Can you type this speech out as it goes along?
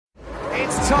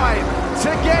time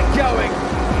to get going.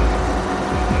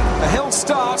 A hill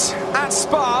start at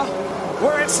Spa,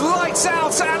 where it's lights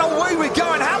out and away we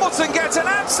go, and Hamilton gets an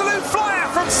absolute flyer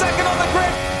from second on the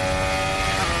grid.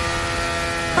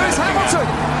 Lewis Hamilton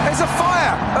is a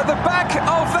fire at the back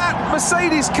of that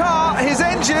Mercedes car. His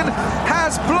engine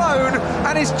has blown,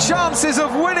 and his chances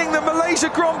of winning the Malaysia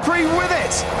Grand Prix with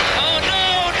it. Oh no,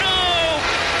 no!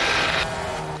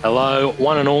 Hello,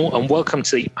 one and all, and welcome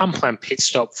to the Unplanned Pit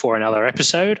Stop for another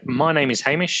episode. My name is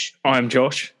Hamish. I'm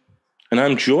Josh. And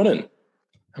I'm Jordan.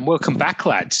 And welcome back,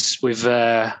 lads. We've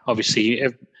obviously,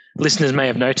 listeners may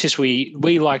have noticed, we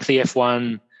like the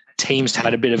F1 teams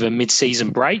had a bit of a mid-season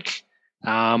break,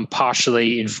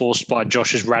 partially enforced by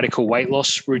Josh's radical weight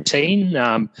loss routine.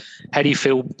 How do you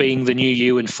feel being the new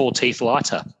you and 4 teeth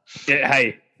lighter? Yeah,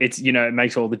 hey, it's it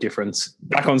makes all the difference.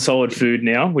 Back on solid food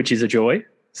now, which is a joy.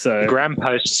 So the gram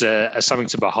posts are something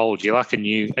to behold. You're like a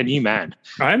new man.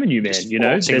 I am a new man.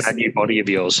 There's that new body of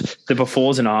yours. The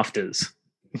befores and afters.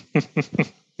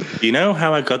 You know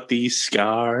how I got these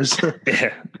scars?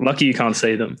 Yeah, lucky you can't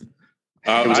see them.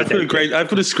 I've got a great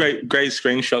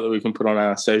screenshot that we can put on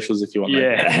our socials if you want.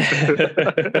 Yeah,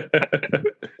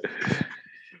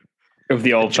 of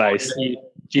the old face.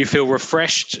 Do you feel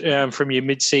refreshed from your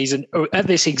mid-season? Or at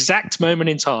this exact moment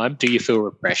in time, do you feel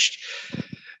refreshed?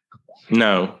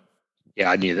 No.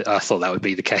 Yeah, I knew that. I thought that would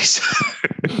be the case.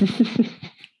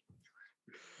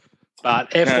 But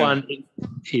F1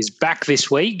 is back this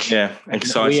week. Yeah,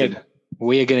 excited.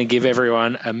 We are going to give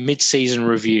everyone a mid-season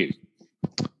review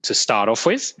to start off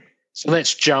with. So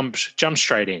let's jump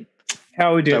straight in.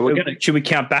 How are we doing? So should we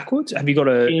count backwards? Have you got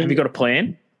a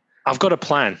plan? I've got a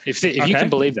plan. If you can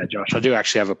believe that, Josh, I do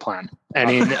actually have a plan. And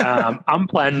in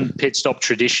unplanned pit stop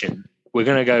tradition, we're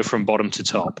going to go from bottom to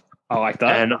top. I like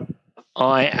that. And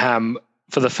I am,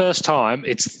 for the first time,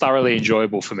 it's thoroughly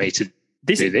enjoyable for me to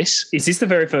do this. Is this the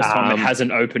very first time it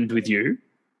hasn't opened with you?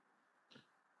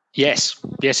 Yes,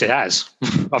 it has.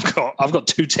 I've got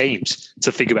 2 teams to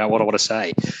think about what I want to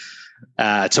say,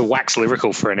 to wax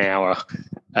lyrical for an hour.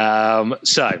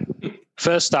 So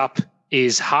first up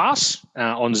is Haas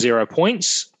on 0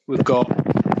 points. We've got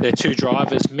their 2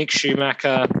 drivers, Mick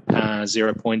Schumacher,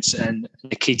 0 points, and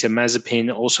Nikita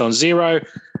Mazepin also on 0.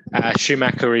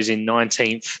 Schumacher is in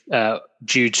 19th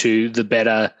due to the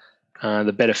better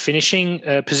finishing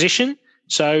position.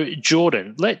 So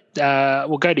Jordan,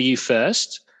 we'll go to you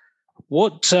first.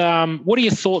 What are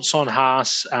your thoughts on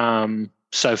Haas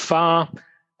so far,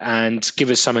 and give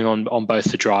us something on both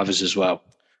the drivers as well?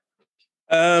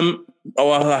 I'll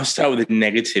start with the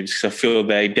negatives because I feel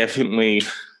they definitely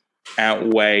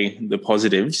outweigh the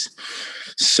positives.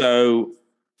 So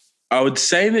I would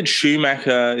say that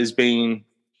Schumacher has been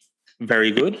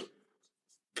very good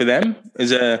for them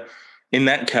in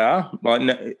that car,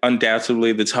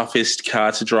 undoubtedly the toughest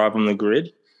car to drive on the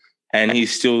grid, and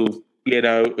he's still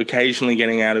occasionally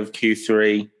getting out of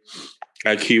Q1,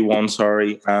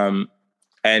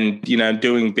 and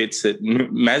doing bits that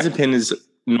Mazepin has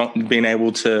not been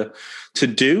able to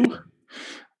do.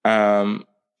 And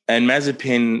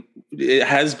Mazepin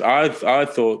I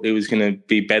thought it was going to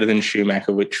be better than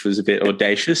Schumacher, which was a bit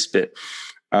audacious, but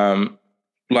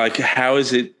how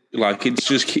is it? It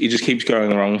just keeps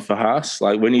going wrong for Haas.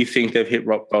 Like when you think they've hit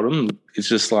rock bottom, it's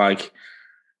just like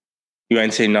you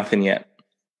ain't seen nothing yet.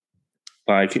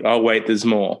 Like, oh wait, there's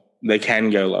more. They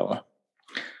can go lower.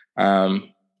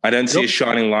 I don't see a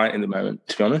shining light in the moment,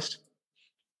 to be honest.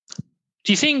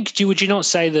 Would you not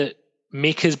say that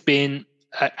Mick has been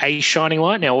a shining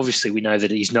light? Now, obviously, we know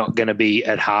that he's not going to be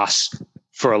at Haas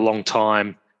for a long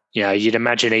time. You'd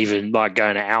imagine even like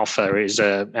going to Alfa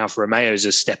Romeo is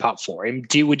a step up for him.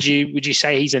 Would you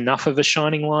say he's enough of a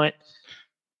shining light?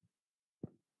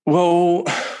 Well,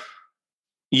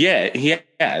 yeah, he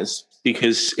has,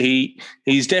 because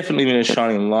he's definitely been a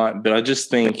shining light. But I just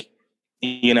think,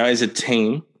 as a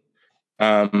team,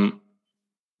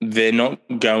 they're not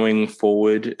going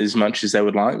forward as much as they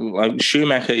would like. Like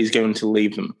Schumacher is going to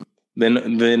leave them.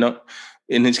 They're not,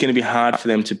 and it's going to be hard for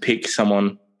them to pick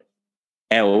someone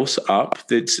else up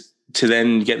that's to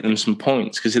then get them some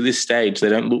points, because at this stage they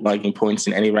don't look like getting points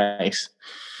in any race.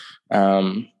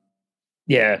 But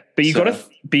you got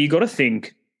to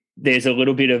think there's a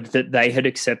little bit of that they had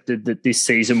accepted that this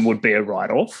season would be a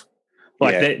write-off.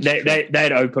 They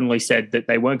had openly said that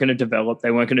they weren't going to develop,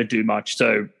 they weren't going to do much.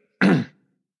 So in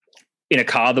a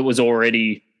car that was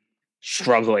already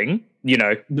struggling,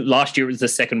 last year it was the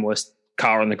second worst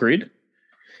car on the grid,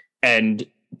 and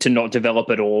to not develop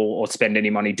at all or spend any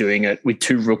money doing it with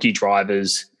 2 rookie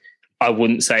drivers, I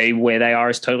wouldn't say where they are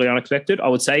is totally unexpected. I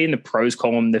would say in the pros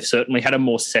column, they've certainly had a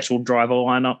more settled driver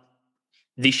lineup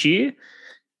this year.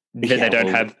 that they don't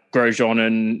have Grosjean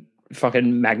and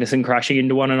fucking Magnussen crashing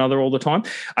into one another all the time.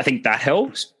 I think that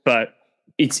helps, but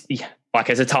it's like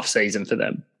it's a tough season for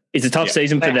them. It's a tough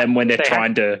season for them when they're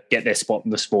trying to get their spot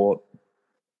in the sport.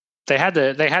 They had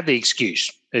the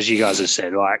excuse, as you guys have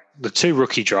said, like the two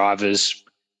rookie drivers.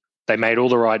 They made all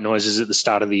the right noises at the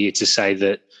start of the year to say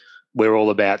that we're all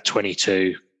about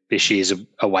 22. This year's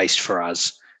a waste for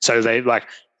us. So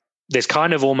there's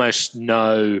kind of almost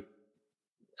no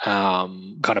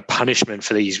kind of punishment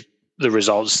for the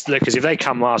results, because if they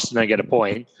come last and they get a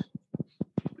point,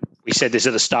 we said this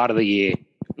at the start of the year.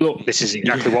 Look, this is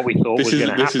exactly what we thought was going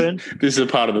to happen. This is a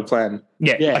part of the plan.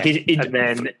 Yeah. Like and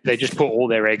then they just put all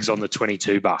their eggs on the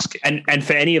 22 basket. And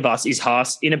for any of us, is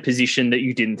Haas in a position that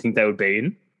you didn't think they would be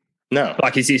in? No.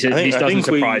 Like this doesn't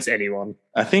surprise anyone.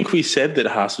 I think we said that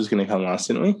Haas was going to come last,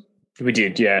 didn't we? We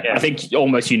did, yeah. I think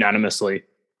almost unanimously.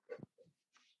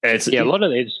 A lot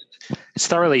of it. It's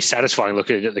thoroughly satisfying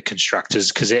looking at the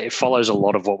constructors because it follows a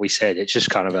lot of what we said. It's just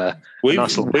kind of a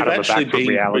nice little pat on the back from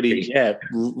reality.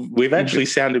 We've actually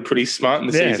sounded pretty smart in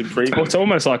the season preview. It's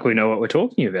almost like we know what we're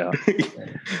talking about.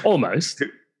 Almost.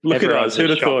 Look at us. Who'd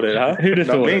have thought it, huh? Who'd have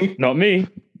thought it? Not me.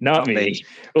 Not me.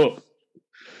 Look,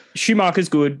 Schumacher's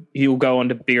good. He'll go on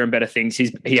to bigger and better things.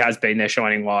 He has been their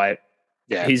shining light.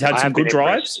 Yeah, he's had some good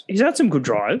drives. He's had some good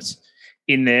drives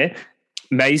in there.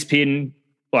 Mazepin,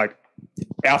 like,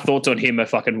 our thoughts on him are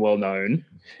fucking well known.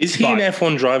 Is he an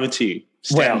F1 driver to you?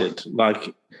 Standard.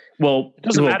 It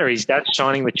doesn't matter. His dad's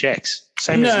signing the checks.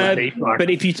 Same as Latifi. But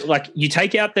if you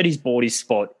take out that he's bought his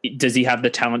spot, does he have the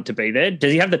talent to be there?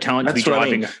 Does he have the talent to be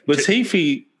driving?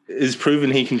 Latifi has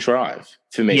proven he can drive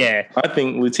for me. Yeah. I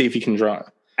think Latifi can drive.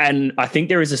 And I think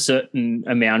there is a certain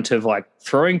amount of like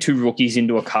throwing two rookies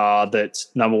into a car that's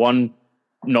number one,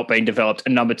 not being developed,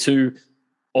 and number two,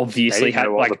 obviously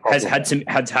has had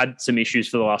some issues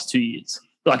for the last 2 years.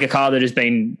 Like a car that has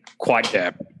been quite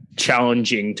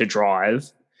challenging to drive.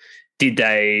 Did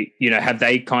they, have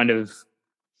they kind of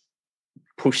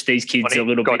pushed these kids a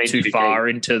little bit too far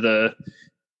into the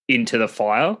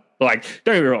fire? Like,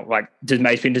 don't get me wrong. Like, does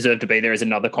Mazepin deserve to be there? Is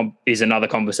another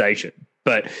conversation.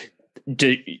 But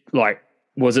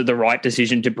was it the right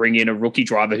decision to bring in a rookie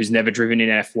driver who's never driven in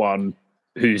F1,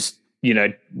 who's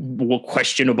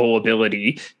questionable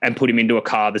ability, and put him into a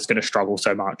car that's going to struggle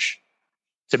so much?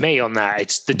 To me, on that,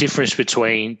 it's the difference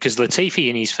between, because Latifi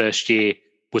in his first year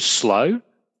was slow,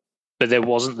 but there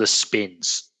wasn't the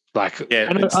spins.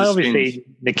 Obviously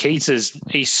Nikita's,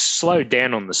 he's slowed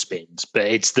down on the spins, but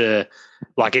it's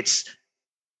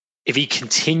if he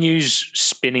continues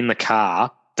spinning the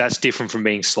car, that's different from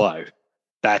being slow.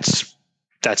 That's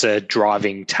a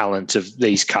driving talent of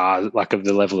these cars, like of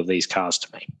the level of these cars to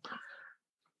me.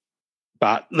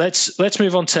 But let's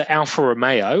move on to Alfa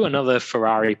Romeo, another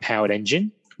Ferrari-powered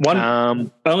engine.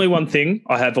 Only one thing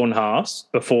I have on Haas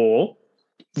before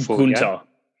Gunter.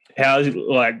 How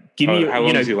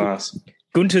long does he last?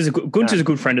 Gunter's a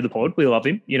good friend of the pod. We love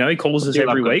him. He calls us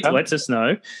every week, lets us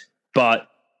know. But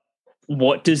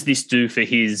what does this do for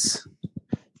his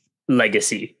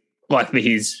legacy? Like for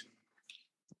his...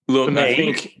 Look, I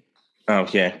think... Oh,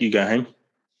 yeah, you go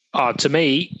home. To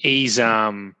me, he's...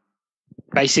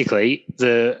 basically,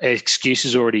 the excuse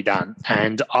is already done.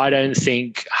 And I don't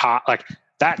think...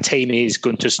 that team is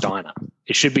Gunter Steiner.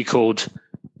 It should be called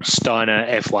Steiner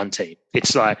F1 team.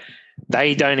 It's like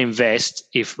they don't invest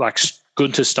if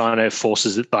Gunter Steiner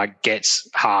forces it, gets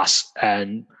Haas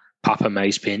and Papa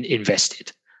Mazepin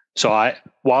invested. So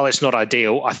while it's not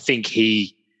ideal, I think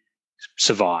he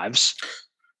survives.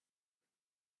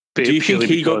 Do you think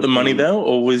he got the money though,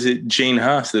 or was it Gene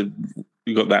Haas that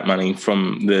got that money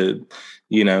from the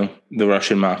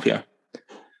Russian mafia?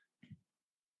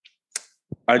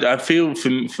 I feel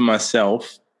for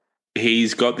myself,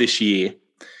 he's got this year,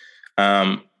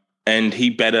 and he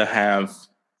better have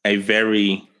a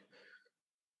very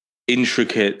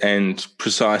intricate and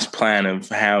precise plan of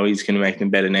how he's going to make them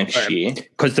better next year.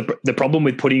 Because the problem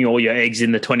with putting all your eggs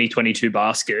in the 2022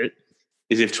 basket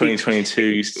is if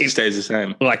 2022 stays the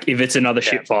same. Like if it's another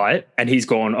shit fight and he's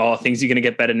gone, things are going to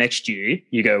get better next year,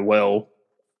 you go, well.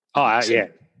 Yeah.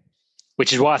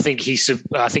 Which is why I think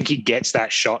he gets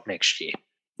that shot next year.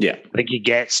 Yeah. I think he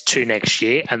gets to next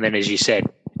year. And then, as you said,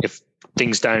 if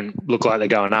things don't look like they're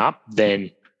going up, then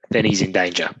he's in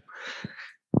danger.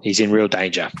 He's in real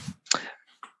danger.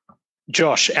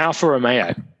 Josh, Alfa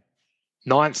Romeo,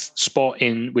 9th spot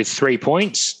with 3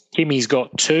 points. Kimi's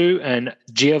got 2, and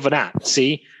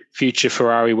Giovinazzi, future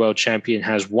Ferrari world champion,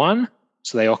 has 1.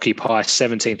 So they occupy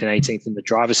 17th and 18th in the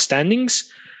drivers'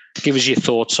 standings. Give us your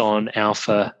thoughts on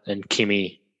Alfa and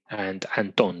Kimi and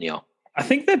Antonio. I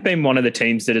think they've been one of the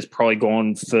teams that has probably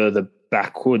gone for the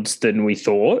backwards than we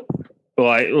thought.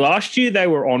 Like last year, they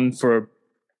were on for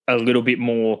a little bit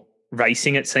more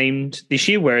racing, it seemed, this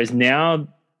year, whereas now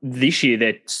this year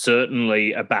they're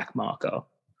certainly a backmarker.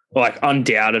 Like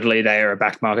undoubtedly they are a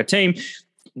backmarker team.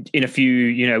 In a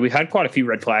few, we've had quite a few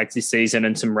red flags this season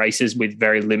and some races with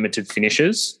very limited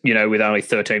finishes, with only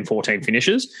 13, 14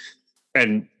 finishes.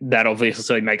 And that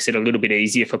obviously makes it a little bit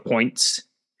easier for points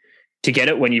to get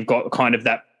it when you've got kind of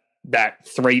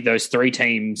those three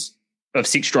teams of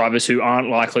 6 drivers who aren't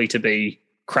likely to be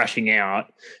crashing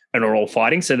out and are all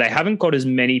fighting. So they haven't got as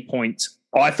many points.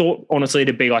 I thought, honestly,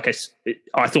 to be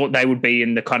I thought they would be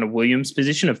in the kind of Williams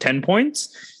position of 10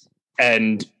 points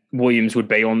and Williams would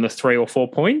be on the 3 or 4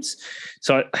 points.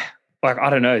 So, I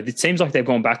don't know. It seems like they've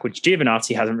gone backwards.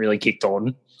 Giovinazzi hasn't really kicked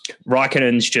on.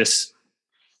 Raikkonen's just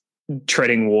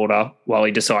treading water while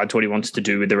he decides what he wants to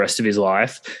do with the rest of his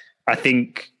life. I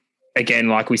think, again,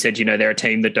 like we said, they're a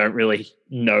team that don't really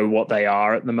know what they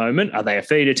are at the moment. Are they a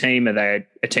feeder team? Are they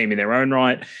a team in their own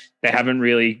right? They haven't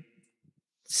really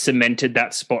cemented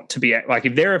that spot to be like,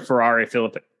 if they're a Ferrari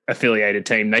affiliated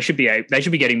team, they should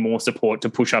be getting more support to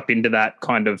push up into that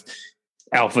kind of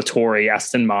AlphaTauri,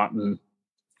 Aston Martin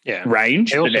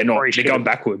range. But they're not. They're going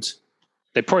backwards.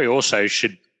 They probably also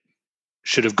should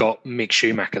have got Mick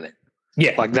Schumacher then.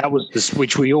 Yeah, like that was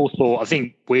which we all thought. I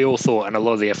think we all thought, and a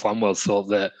lot of the F1 world thought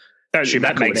that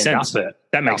makes sense.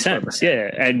 That makes sense.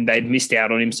 Yeah, and they'd missed out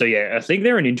on him. So I think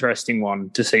they're an interesting one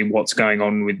to see what's going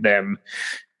on with them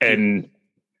and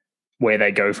where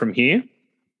they go from here.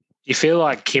 You feel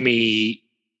like Kimi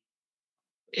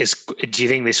is? Do you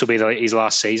think this will be his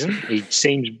last season? He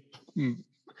seems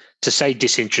to say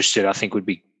disinterested. I think would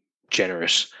be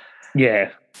generous.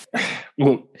 Yeah.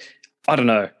 Look, I don't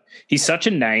know. He's such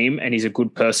a name and he's a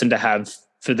good person to have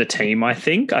for the team, I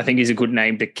think. I think he's a good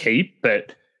name to keep.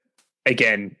 But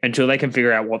again, until they can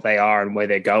figure out what they are and where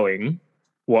they're going,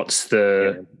 what's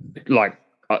the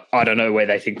I don't know where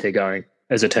they think they're going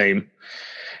as a team.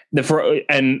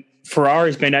 And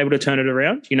Ferrari's been able to turn it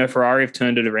around. Ferrari have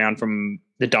turned it around from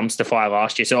the dumpster fire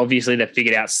last year. So obviously they've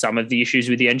figured out some of the issues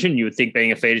with the engine. You would think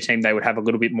being a feeder team, they would have a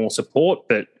little bit more support,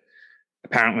 but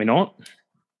apparently not.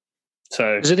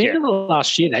 So at the end of the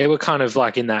last year, they were kind of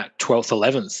like in that 12th,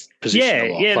 11th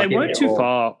position. Yeah, they weren't too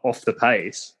far off the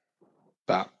pace.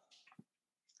 But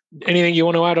anything you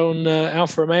want to add on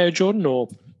Alfa Romeo, Jordan? Or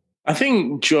I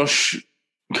think Josh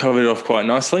covered it off quite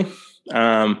nicely.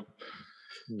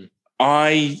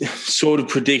 I sort of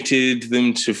predicted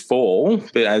them to fall,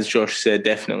 but as Josh said,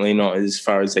 definitely not as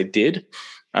far as they did.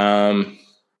 I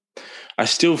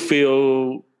still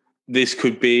feel this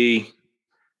could be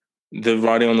the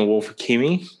writing on the wall for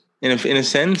Kimi in a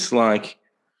sense. Like,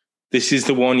 this is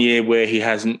the one year where he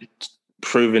hasn't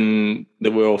proven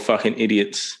that we're all fucking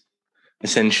idiots,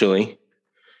 essentially.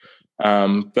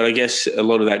 But I guess a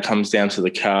lot of that comes down to the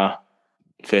car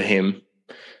for him.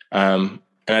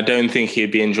 And I don't think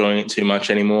he'd be enjoying it too much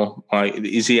anymore. Like,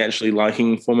 is he actually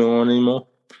liking Formula One anymore?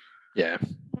 Yeah,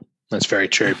 that's very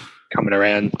true. Coming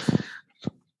around,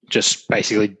 just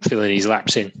basically filling his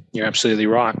laps in. You're absolutely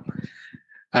right.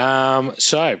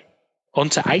 So on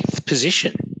to 8th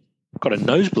position. Got a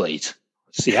nosebleed.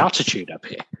 It's the altitude up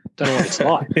here. Don't know what it's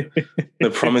like. The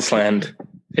promised land.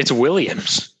 It's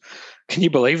Williams. Can you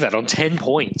believe that? On 10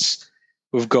 points.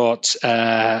 We've got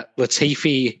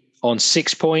Latifi on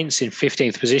 6 points in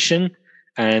 15th position,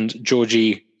 and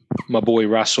Georgie, my boy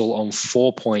Russell, on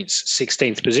 4 points,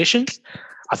 16th position.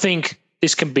 I think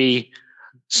this can be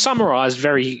summarized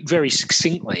very, very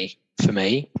succinctly for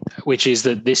me, which is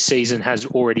that this season has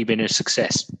already been a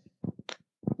success.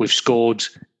 We've scored,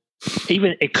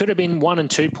 even it could have been 1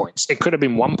 and 2 points. It could have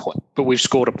been 1 point, but we've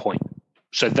scored a point.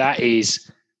 So that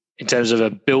is, in terms of a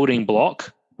building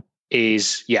block,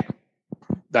 that's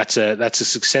a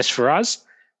success for us.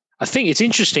 I think it's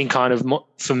interesting kind of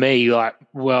for me, like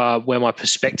where my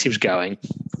perspective's going.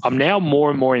 I'm now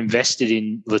more and more invested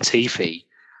in Latifi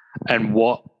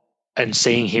and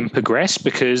seeing him progress,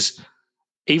 because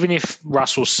even if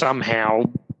Russell somehow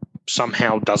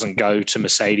doesn't go to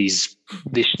Mercedes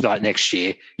next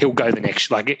year, he'll go the next.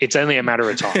 Like, it's only a matter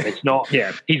of time. It's not.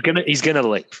 Yeah, he's gonna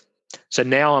leave. So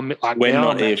now I'm like,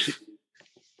 oh,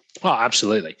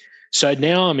 absolutely. So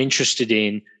now I'm interested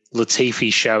in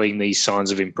Latifi showing these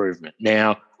signs of improvement.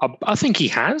 Now, I think he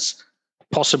has.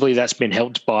 Possibly that's been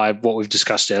helped by what we've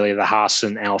discussed earlier, the Haas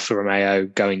and Alfa Romeo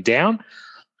going down.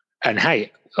 And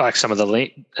hey, like some of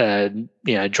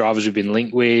the drivers we've been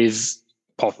linked with,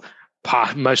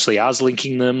 mostly us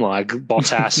linking them, like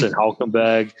Bottas and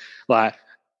Hulkenberg. Like,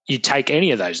 you take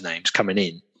any of those names coming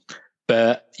in.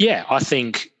 But yeah, I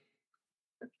think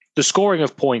the scoring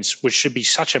of points, which should be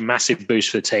such a massive boost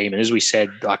for the team. And as we said,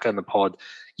 like on the pod,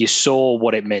 you saw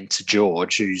what it meant to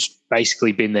George, who's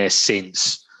basically been there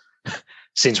since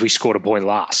we scored a point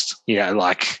last. You know,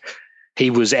 like he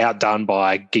was outdone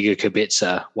by Giga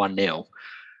Kubica 1-0.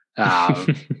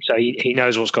 So he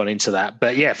knows what's gone into that.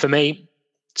 But yeah, for me,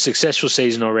 successful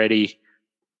season already.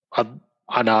 I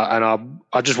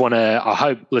just want to. I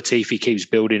hope Latifi keeps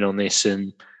building on this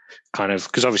and kind of,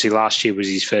 because obviously last year was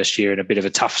his first year and a bit of a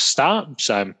tough start.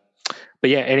 So, but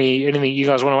yeah, anything you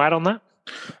guys want to add on that?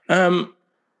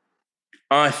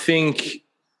 I think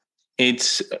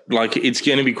it's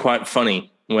going to be quite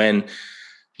funny when,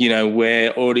 you know,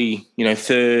 we're already, you know,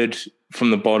 third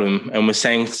from the bottom and we're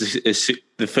saying it's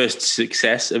the first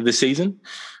success of the season,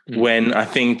 when I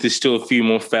think there's still a few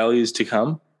more failures to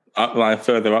come up, like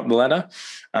further up the ladder.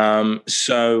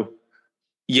 So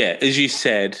yeah, as you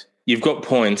said, you've got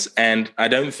points, and I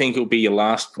don't think it'll be your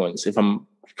last points, if I'm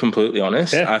completely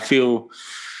honest. Yeah. I feel,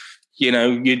 you know,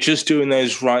 you're just doing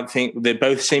those right things. They're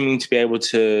both seeming to be able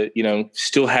to, you know,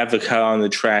 still have the car on the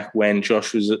track when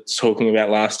Josh was talking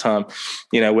about last time,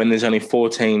 you know, when there's only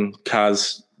 14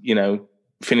 cars, you know,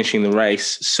 finishing the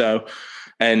race. So,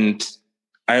 and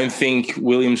I don't think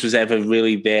Williams was ever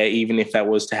really there, even if that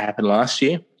was to happen last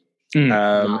year, you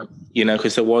know,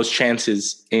 because there was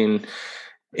chances in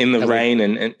the rain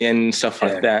and stuff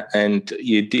like that. And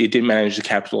you did manage to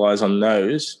capitalize on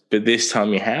those, but this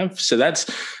time you have. So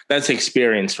that's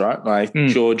experience, right? Like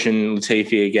George and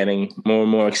Latifi are getting more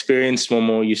and more experience, more and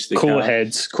more used to the car.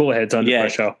 Cooler heads under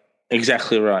pressure.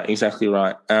 Exactly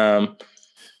right.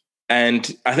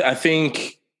 And I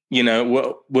think, you know,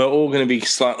 we're all going to be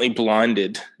slightly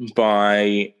blinded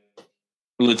by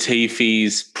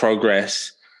Latifi's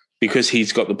progress because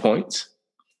he's got the points.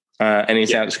 And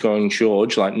he's outscoring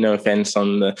George. Like, no offense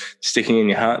on the sticking in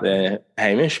your heart there,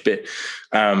 Hamish, but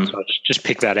so just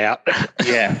pick that out.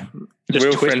 Yeah,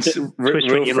 real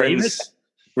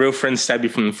friends stab you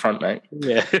from the front, mate.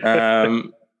 Yeah.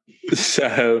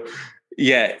 So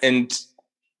yeah, and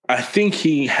I think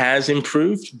he has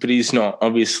improved, but he's not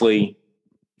obviously.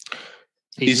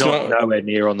 He's not nowhere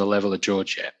near on the level of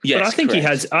George yet. Yes, but I think he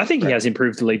has. I think he has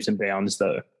improved leaps and bounds,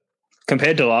 though.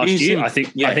 Compared to last year, I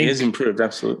think he has improved,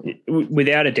 absolutely.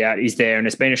 Without a doubt, he's there. And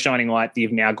it's been a shining light that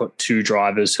you've now got two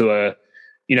drivers who are,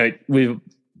 you know,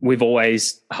 we've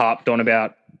always harped on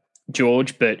about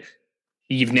George, but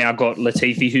you've now got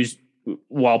Latifi, who's,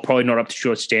 while probably not up to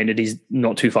George's standard, he's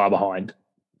not too far behind.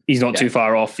 He's not too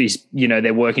far off. He's, you know,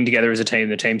 they're working together as a team.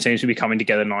 The team seems to be coming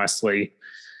together nicely.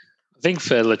 I think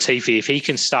for Latifi, if he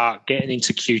can start getting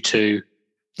into Q2,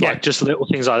 like just little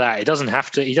things like that. He doesn't have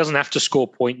to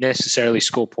necessarily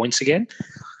score points again.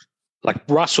 Like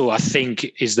Russell, I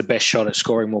think, is the best shot at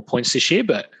scoring more points this year.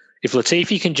 But if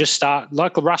Latifi can just start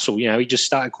like Russell, you know, he just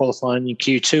started qualifying in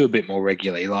Q2 a bit more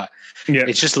regularly. Like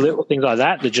it's just little things like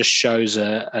that just shows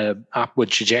a upward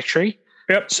trajectory.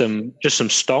 Yep. Some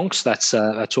stonks. That's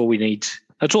all we need.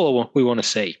 That's all we want to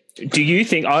see. Do you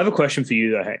think? I have a question for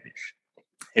you though, Hamish.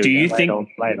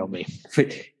 Lay it on me.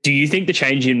 Do you think the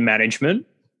change in management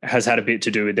has had a bit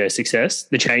to do with their success?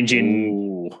 The change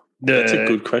in that's a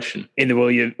good question. In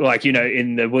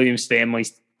the Williams family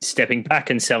stepping back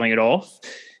and selling it off.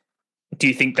 Do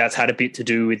you think that's had a bit to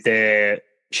do with their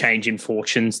change in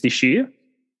fortunes this year?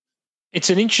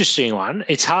 It's an interesting one.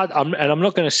 It's hard, and I'm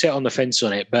not going to sit on the fence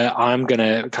on it, but I'm going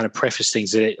to kind of preface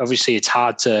things that obviously it's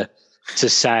hard to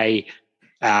say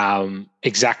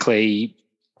exactly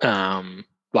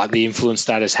like the influence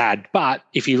that has had. But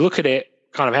if you look at it,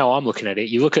 kind of how I'm looking at it,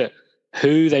 you look at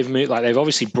who they've moved, like they've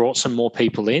obviously brought some more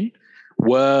people in.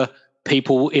 Were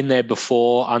people in there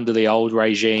before under the old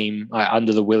regime,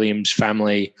 under the Williams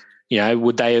family, you know,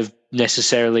 would they have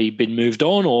necessarily been moved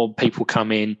on, or people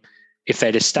come in if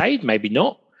they'd have stayed? Maybe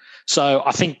not. So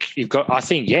I think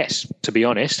yes, to be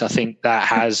honest, I think that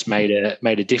has made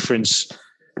a difference.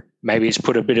 Maybe it's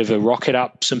put a bit of a rocket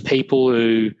up some people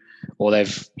or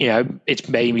they've, you know, it's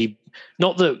maybe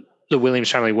not that the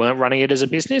Williams family weren't running it as a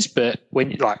business, but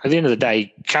when, like, at the end of the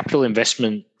day, capital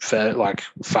investment for like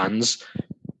funds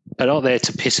are not there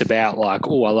to piss about like,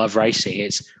 oh, I love racing.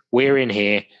 It's we're in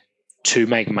here to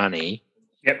make money.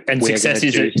 Yep, and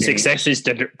success is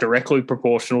directly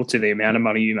proportional to the amount of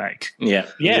money you make. Yeah,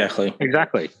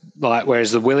 exactly. Like,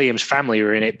 whereas the Williams family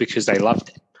are in it because they loved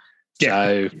it. Yeah.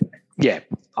 So yeah,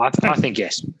 I think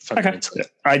yes. Fundamentally,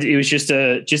 it was just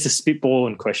a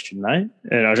spitballing question, mate,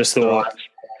 and I just thought.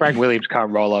 Frank Williams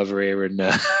can't roll over here and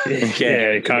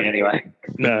he can't anyway.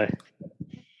 No.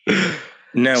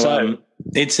 So,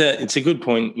 it's a good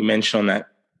point you mentioned on that,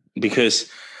 because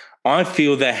I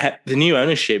feel that the new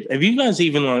ownership. Have you guys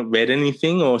even like read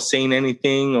anything or seen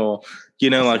anything, or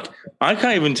Like I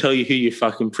can't even tell you who your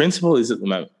fucking principal is at the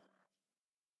moment.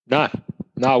 No,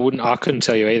 I wouldn't. I couldn't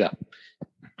tell you either.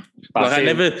 Like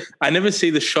I never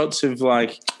see the shots of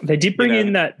like they did bring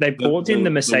in that they brought in the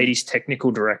Mercedes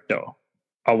technical director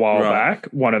a while back,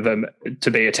 one of them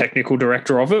to be a technical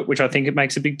director of it, which I think it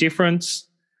makes a big difference.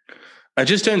 I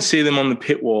just don't see them on the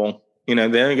pit wall. They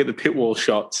don't get the pit wall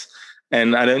shots,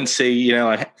 and I don't see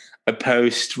like a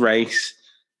post race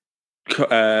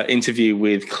interview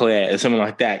with Claire or something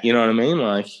like that. You know what I mean?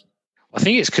 Like, I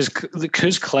think it's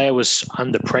because Claire was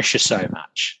under pressure so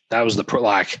much. That was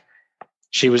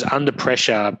she was under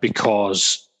pressure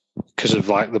because of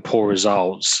like the poor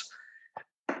results.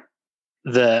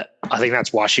 I think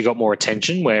that's why she got more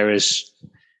attention. Whereas,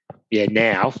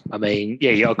 now I mean,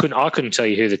 I couldn't tell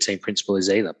you who the team principal is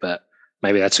either. But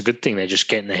maybe that's a good thing. They're just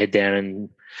getting their head down and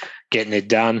getting it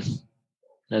done,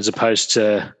 as opposed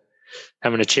to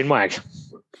having a chinwag.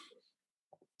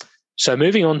 So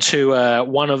moving on to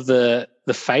one of the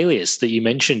failures that you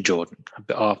mentioned, Jordan,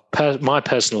 my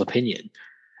personal opinion,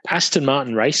 Aston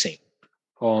Martin Racing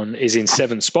is in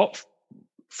 7th spot,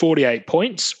 48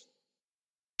 points.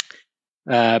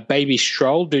 Baby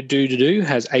Stroll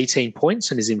has 18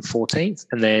 points and is in 14th.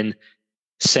 And then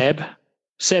Seb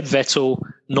Vettel,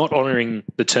 not honouring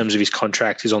the terms of his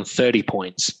contract, is on 30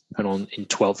 points and in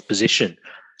 12th position.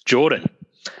 Jordan,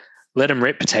 let him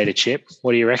rip, potato chip.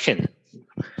 What do you reckon?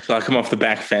 So I come off the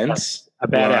back fence.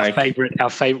 About our favorite.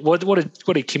 What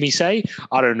did Kimmy say?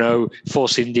 I don't know.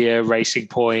 Force India, Racing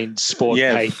Point, Sport.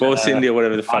 Yeah, Force India,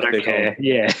 whatever the fuck they call it.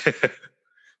 Yeah.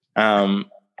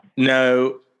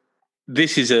 No,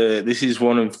 this is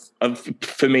one of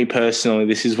for me personally.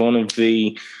 This is one of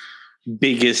the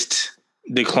biggest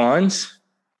declines.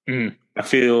 I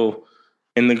feel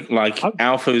in the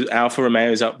Alfa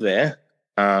Romeo's up there,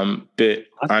 but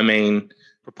I mean.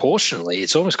 Proportionally,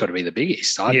 it's almost got to be the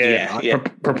biggest.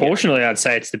 Proportionally, I'd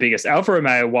say it's the biggest. Alfa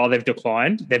Romeo, while they've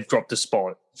declined, they've dropped a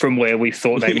spot from where we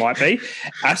thought they might be.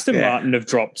 Aston Martin have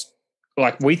dropped.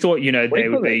 Like we thought, they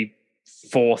would be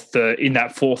fourth, in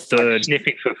that fourth, third,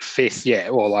 sniffing for fifth. Yeah,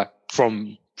 or like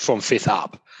from fifth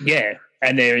up. Yeah,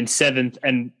 and they're in 7th,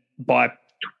 and by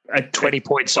 20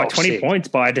 points. By 20 points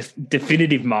by a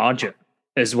definitive margin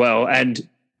as well, and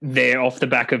they're off the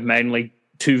back of mainly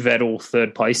 2 Vettel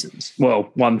third places.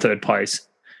 Well, 1 third place.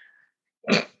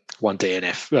 1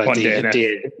 DNF.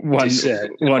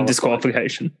 One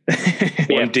disqualification. 1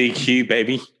 DQ,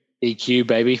 baby. DQ,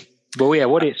 baby. Well,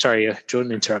 yeah, sorry,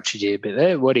 Jordan interrupted you a bit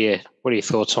there. What are your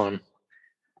thoughts on?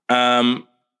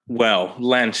 Well,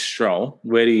 Lance Stroll,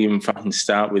 where do you even fucking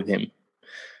start with him?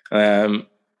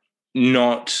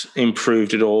 Not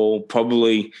improved at all.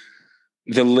 Probably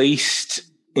the least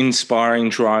inspiring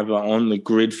driver on the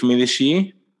grid for me this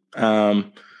year.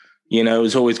 It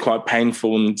was always quite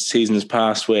painful in seasons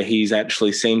past where he's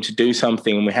actually seemed to do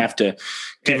something, and we have to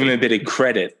give him a bit of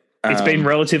credit. It's been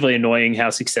relatively annoying how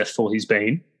successful he's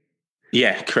been.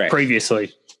 Yeah, correct.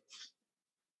 Previously.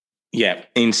 Yeah,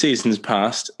 in seasons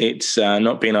past, it's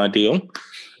not been ideal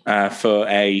for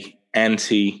a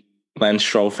anti-Lance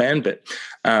Stroll fan, but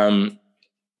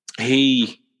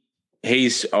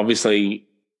he's obviously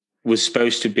was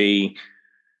supposed to be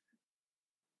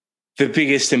the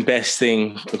biggest and best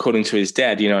thing according to his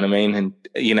dad, you know what I mean? And,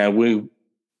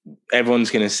 everyone's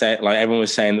going to say, like everyone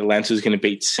was saying that Lance was going to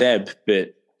beat Seb,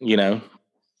 but,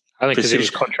 I think because his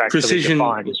contract precision,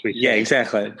 defined, as we yeah,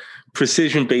 exactly.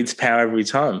 Precision beats power every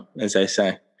time, as they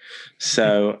say.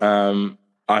 So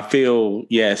I feel,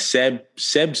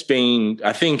 Seb's been,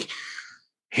 I think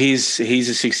he's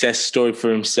a success story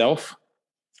for himself.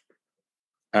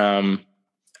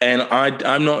 And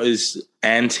I'm not as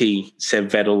anti Seb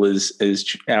Vettel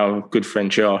as our good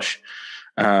friend Josh.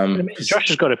 Josh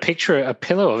has got a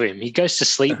pillow of him. He goes to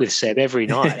sleep with Seb every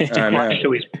night.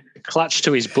 Clutch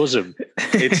to his bosom.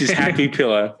 It's his happy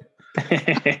pillow.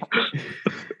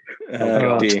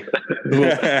 Oh dear.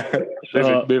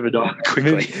 Moving on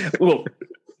quickly. Well,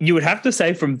 you would have to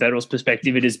say from Vettel's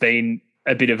perspective, it has been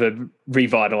a bit of a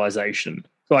revitalization.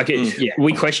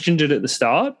 We questioned it at the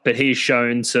start, but he's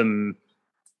shown some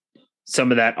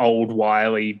of that old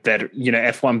wily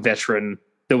F1 veteran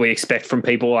that we expect from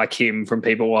people like him, from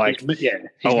people like he's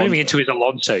moving into his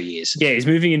Alonso years. Yeah, he's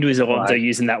moving into his Alonso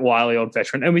years and that wily old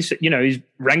veteran. And he's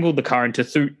wrangled the car into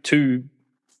 2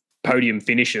 podium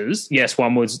finishes. Yes,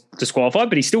 one was disqualified,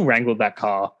 but he still wrangled that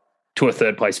car to a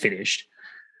 3rd place finish.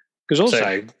 Because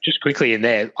also, just quickly in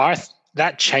there,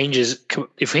 that changes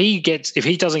if he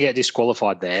doesn't get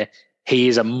disqualified there, he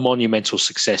is a monumental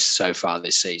success so far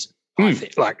this season. I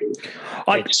think,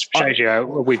 it shows you.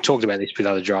 We've talked about this with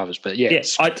other drivers, but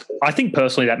I think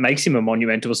personally that makes him a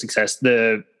monumental success.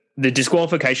 The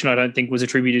disqualification I don't think was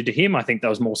attributed to him. I think that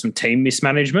was more some team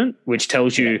mismanagement, which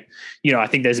tells you, I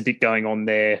think there's a bit going on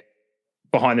there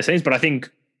behind the scenes. But I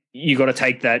think you got to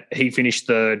take that he finished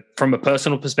third. From a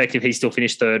personal perspective, he still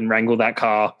finished third and wrangled that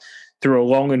car through a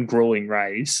long and grueling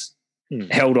race,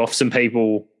 held off some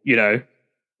people,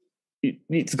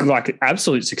 it's like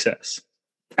absolute success,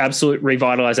 absolute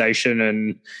revitalization.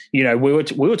 And, we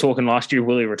were talking last year,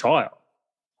 will he retire?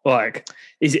 Like,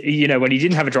 is it, when he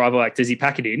didn't have a driver, like, does he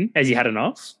pack it in? Has he had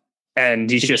enough? And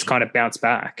he's just kind of bounced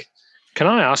back. Can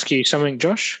I ask you something,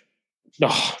 Josh?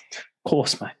 Oh, of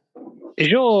course, mate. Is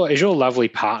your lovely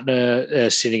partner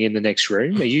sitting in the next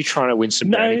room? Are you trying to win some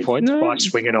brownie points by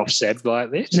swinging off Seb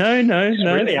like this? No.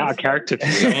 Really out of character.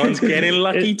 Someone's getting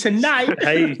lucky tonight.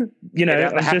 Hey, get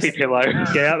out the happy pillow.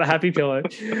 Get out the happy pillow.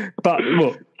 But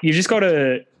look, you just got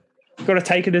to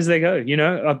take it as they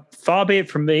go. Far be it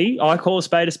from me. I call a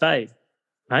spade,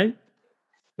 right?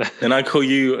 And I call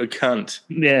you a cunt.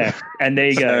 Yeah, and there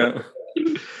you go.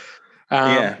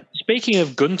 Speaking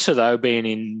of Gunter, though, being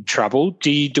in trouble,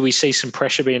 do we see some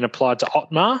pressure being applied to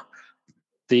Otmar,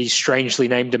 the strangely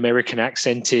named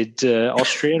American-accented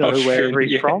Austrian or wherever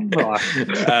he's from?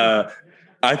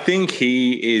 I think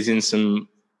he is in some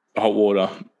hot water.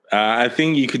 I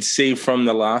think you could see from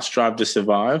the last Drive to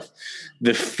Survive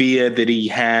the fear that he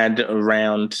had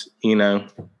around,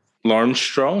 Lawrence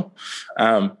Stroll.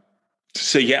 I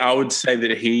would say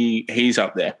that he's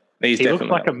up there. He looks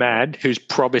like a man who's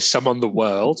promised someone the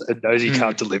world and knows he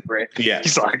can't deliver it. Yeah.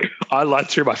 He's like, I lied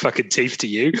through my fucking teeth to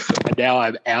you, and now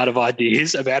I'm out of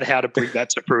ideas about how to bring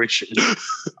that to fruition.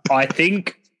 I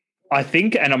think,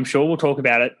 and I'm sure we'll talk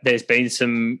about it, there's been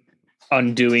some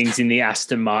undoings in the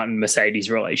Aston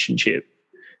Martin-Mercedes relationship,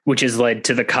 which has led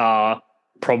to the car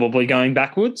probably going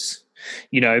backwards.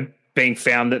 Being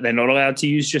found that they're not allowed to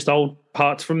use just old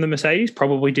parts from the Mercedes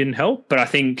probably didn't help, but I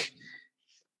think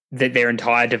that their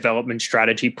entire development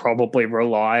strategy probably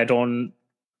relied on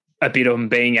a bit of them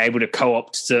being able to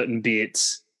co-opt certain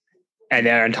bits, and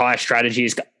their entire strategy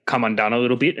has come undone a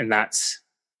little bit, and that's,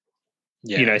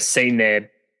 seen their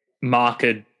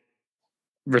market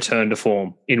return to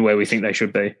form in where we think they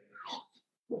should be.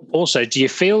 Also, do you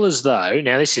feel as though,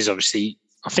 now this is obviously,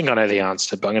 I think I know the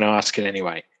answer, but I'm going to ask it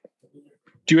anyway.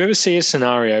 Do you ever see a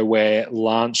scenario where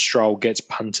Lance Stroll gets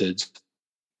punted?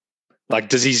 Like,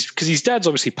 because his dad's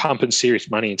obviously pumping serious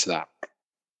money into that.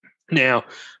 Now,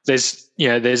 there's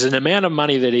an amount of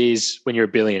money that is, when you're a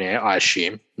billionaire, I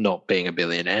assume, not being a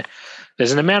billionaire,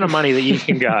 there's an amount of money that you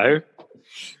can go,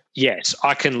 yes,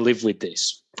 I can live with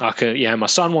this. I can, my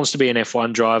son wants to be an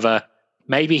F1 driver.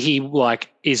 Maybe he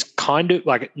is kind of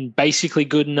basically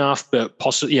good enough, but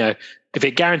possibly, if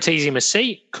it guarantees him a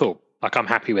seat, cool. I'm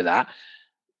happy with that.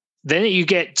 Then you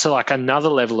get to another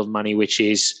level of money, which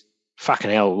is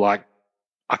fucking hell,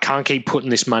 I can't keep putting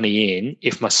this money in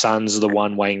if my son's the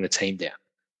one weighing the team down.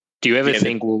 Do you ever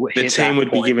think the team would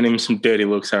be giving him some dirty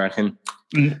looks, I reckon?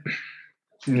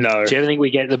 No. Do you ever think we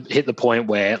hit the point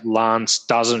where Lance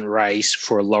doesn't race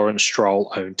for a Lawrence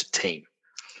Stroll-owned team?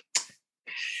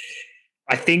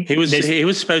 I think he was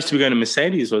supposed to be going to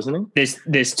Mercedes, wasn't he?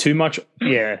 There's too much.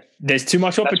 Yeah, there's too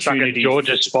much opportunity.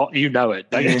 Georgia spot, you know it.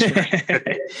 Don't you?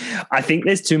 I think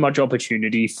there's too much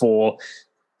opportunity for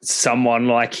someone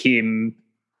like him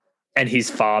and his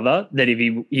father that if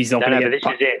he's not going to get. This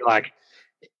is it.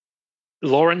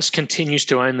 Lawrence continues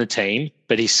to own the team,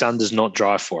 but his son does not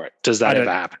drive for it. Does that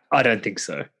ever happen? I don't think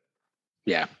so.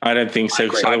 Yeah, I don't think so.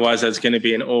 Because otherwise, that's going to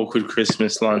be an awkward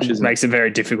Christmas lunch. It makes a very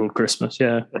difficult Christmas.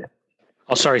 Yeah.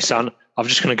 Oh, sorry, son. I'm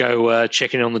just going to go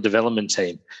check in on the development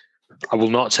team. I will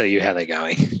not tell you how they're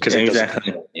going because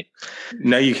exactly.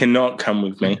 No, you cannot come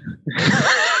with me.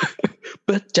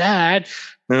 But Dad.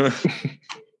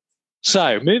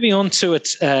 So moving on to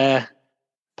it,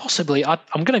 possibly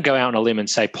I'm going to go out on a limb and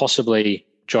say possibly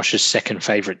Josh's second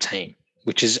favourite team,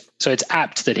 which is so it's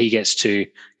apt that he gets to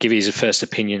give his first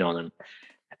opinion on them.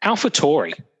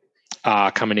 AlphaTauri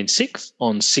are coming in sixth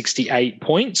on 68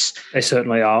 points. They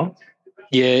certainly are.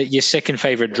 Your second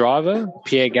favourite driver,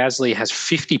 Pierre Gasly, has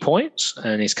 50 points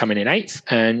and is coming in eighth.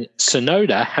 And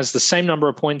Tsunoda has the same number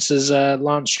of points as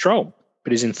Lance Stroll,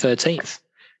 but is in 13th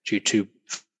due to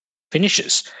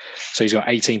finishes. So he's got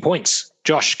 18 points.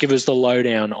 Josh, give us the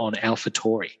lowdown on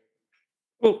AlphaTauri.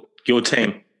 Well, your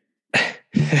team. I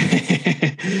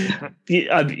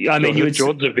mean,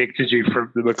 Jordan's evicted you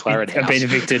from the McLaren house. I've been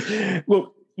evicted.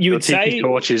 Well, you would say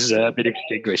torch is a bit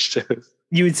extinguished.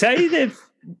 You would say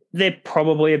they're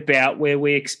probably about where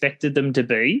we expected them to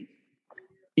be,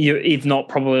 if not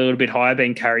probably a little bit higher,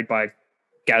 being carried by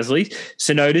Gasly.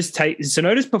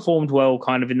 Sonoda's performed well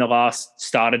kind of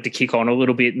started to kick on a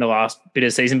little bit in the last bit of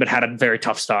the season, but had a very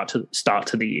tough start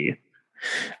to the year.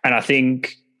 And I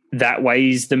think that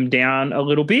weighs them down a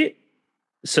little bit,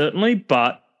 certainly.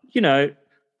 But, I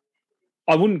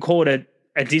wouldn't call it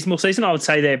a dismal season. I would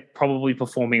say they're probably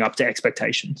performing up to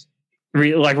expectations.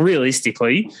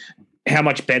 Realistically, how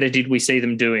much better did we see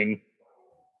them doing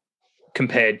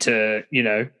compared to,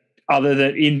 other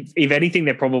than if anything,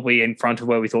 they're probably in front of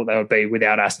where we thought they would be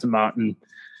without Aston Martin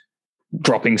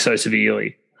dropping so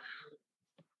severely.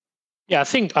 Yeah, I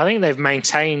think they've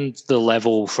maintained the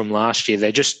level from last year.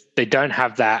 They don't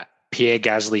have that Pierre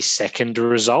Gasly second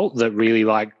result that really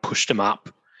pushed them up.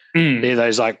 They're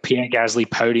those Pierre Gasly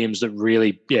podiums that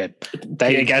really, Pierre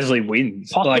Gasly wins.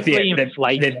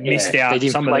 They've missed out. They've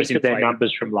some of those inflated their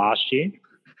numbers from last year.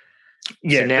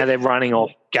 Yeah, so now they're running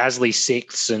off Gasly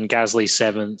sixths and Gasly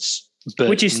sevenths,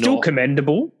 which is still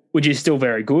commendable, which is still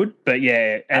very good. But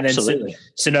yeah, and absolutely.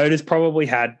 Then Tsunoda's probably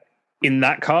had in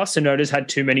that car. Tsunoda's had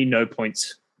too many no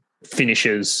points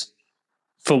finishes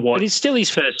for what. But it's still his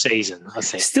first season, I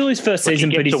think. Still his first season,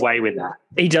 but he gets away with that.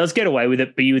 He does get away with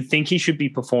it, but you would think he should be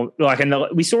performing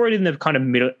we saw it in the kind of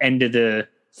middle end of the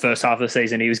first half of the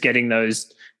season. He was getting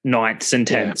those ninths and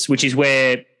tenths, which is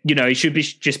where he should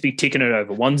just be ticking it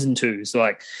over ones and twos.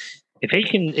 If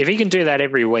he can do that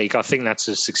every week, I think that's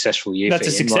a successful year. That's for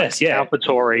a success.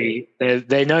 AlphaTauri,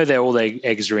 they know all their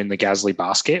eggs are in the Gasly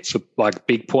basket for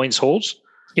big points hauls.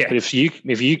 Yeah, but if you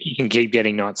can keep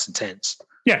getting ninths and tenths,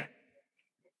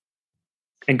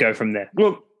 and go from there.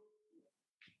 Well,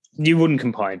 you wouldn't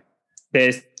complain.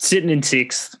 They're sitting in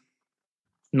sixth.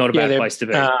 Not a bad place to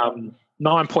be.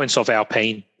 9 points off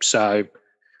Alpine. So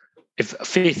if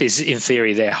fifth is in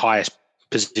theory their highest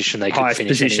position they could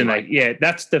finish anyway.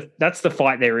 That's the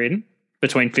fight they're in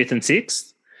between fifth and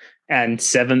sixth and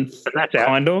seventh.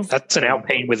 That's an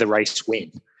Alpine with a race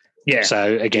win. Yeah.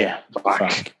 So again,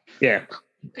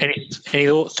 Any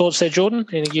thoughts there, Jordan?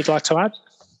 Anything you'd like to add?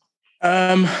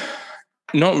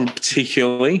 Not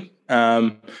particularly.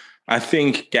 I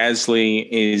think Gasly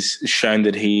is shown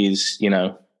that he's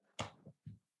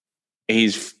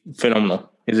phenomenal.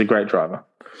 He's a great driver.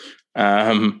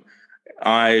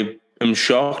 I am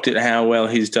shocked at how well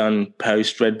he's done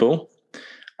post Red Bull.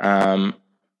 And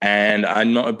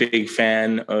I'm not a big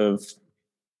fan of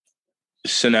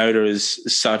Tsunoda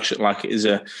as such.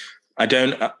 I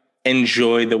don't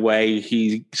enjoy the way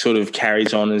he sort of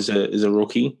carries on as a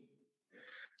rookie.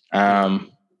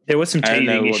 There were some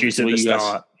teething issues at the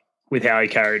start with how he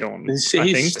carried on. He's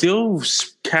still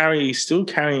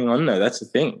carrying on though. That's the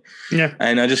thing. Yeah,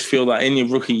 and I just feel in your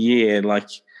rookie year,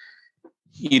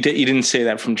 you didn't see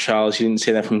that from Charles. You didn't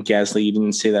see that from Gasly. You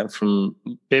didn't see that from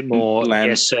bit more.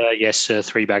 Yes, sir.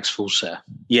 3 bags full, sir.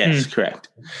 Yes, correct.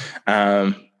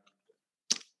 But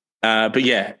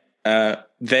yeah,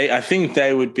 I think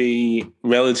they would be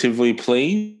relatively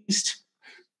pleased.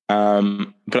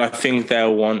 But I think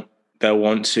they'll want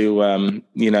to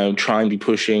try and be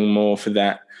pushing more for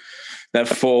that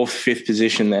 4th, 5th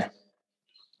position there.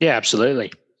 Yeah,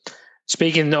 absolutely.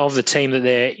 Speaking of the team that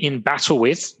they're in battle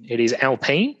with, it is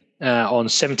Alpine on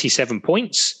 77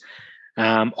 points.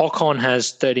 Ocon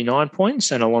has 39 points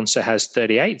and Alonso has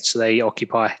 38, so they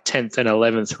occupy 10th and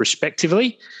 11th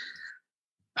respectively.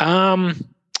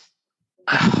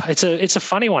 It's a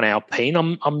funny one, Alpine.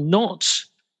 I'm not.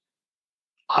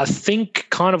 I think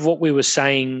kind of what we were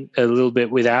saying a little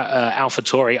bit with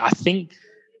AlphaTauri. I think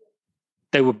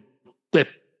they're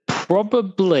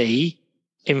probably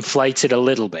inflated a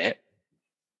little bit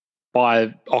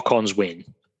by Ocon's win.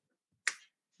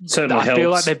 Certainly I feel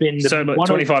like they've been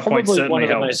 25 points certainly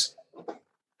helps.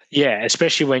 Yeah,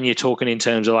 especially when you're talking in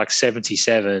terms of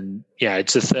 77. Yeah,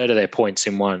 it's a third of their points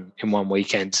in one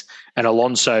weekend. And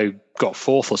Alonso got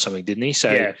 4th or something, didn't he?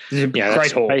 So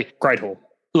great haul.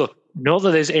 Look, not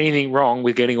that there's anything wrong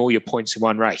with getting all your points in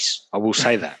one race. I will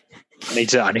say that.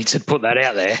 I need to put that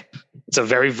out there. It's a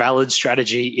very valid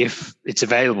strategy if it's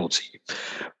available to you.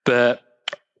 But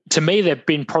to me, they've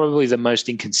been probably the most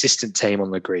inconsistent team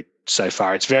on the grid so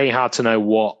far. It's very hard to know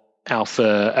what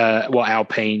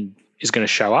Alpine is going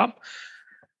to show up.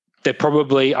 They're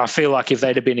probably, I feel like if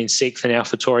they'd have been in 6th and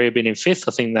AlphaTauri had been in 5th,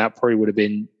 I think that probably would have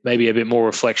been maybe a bit more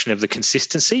reflection of the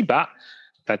consistency, but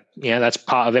that's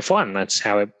part of F1. That's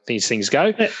how these things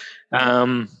go.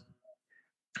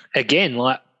 Again,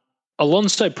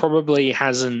 Alonso probably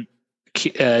hasn't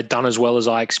done as well as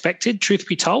I expected, truth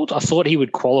be told. I thought he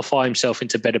would qualify himself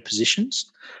into better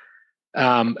positions.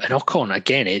 And Ocon,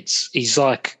 again, he's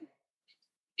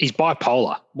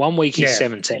bipolar. 1 week he's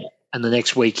 17th and the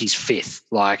next week he's 5th.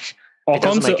 It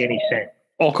doesn't make any sense.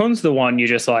 Ocon's the one you're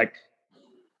just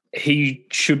he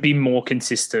should be more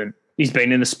consistent. He's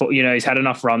been in the sport, he's had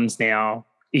enough runs now.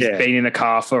 He's been in the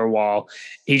car for a while.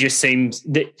 He just seems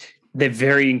that they're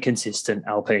very inconsistent,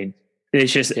 Alpine.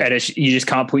 It's just you just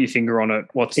can't put your finger on it.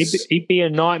 He'd be a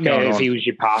nightmare if he was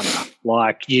your partner.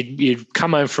 Like you'd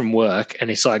come home from work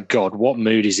and it's like, God, what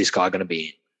mood is this guy going to be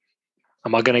in?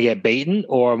 Am I going to get beaten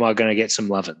or am I going to get some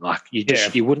loving? Like you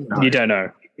wouldn't know. You don't know.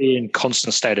 You'd be in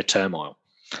constant state of turmoil.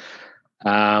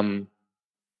 But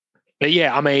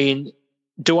yeah, I mean,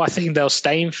 do I think they'll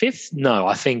stay in fifth? No,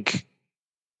 I think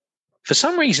for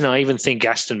some reason I even think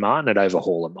Aston Martin would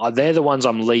overhaul them. They're the ones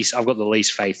I've got the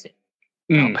least faith in.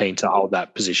 Alpine to hold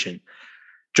that position.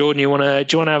 Jordan, do you want to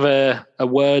have a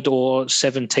word or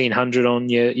 1700 on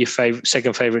your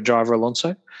second favorite driver,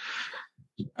 Alonso?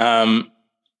 I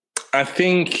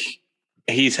think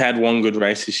he's had one good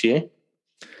race this year.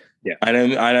 Yeah, I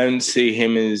don't see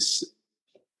him as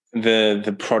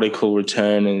the prodigal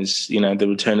return, as the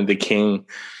return of the king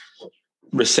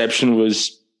reception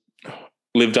was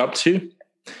lived up to.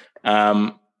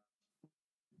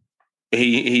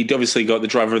 He obviously got the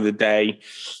driver of the day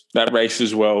that race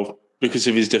as well because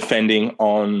of his defending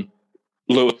on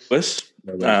Lewis.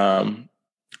 And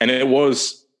it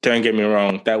was, don't get me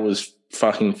wrong, that was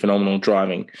fucking phenomenal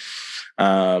driving.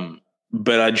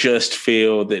 But I just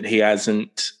feel that he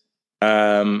hasn't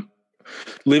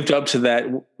lived up to that.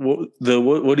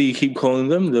 What do you keep calling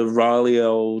them? The wily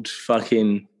old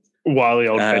veteran. The wily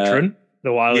old veteran.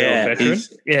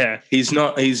 Yeah. He's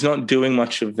not doing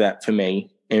much of that for me.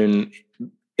 And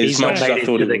he's not made it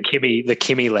to the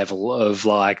Kimmy level of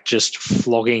like just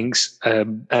flogging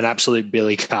an absolute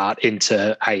billy cart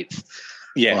into eighth.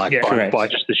 Yeah, by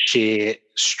just the sheer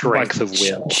strength of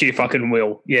will. Sheer fucking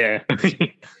will, yeah.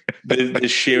 the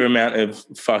sheer amount of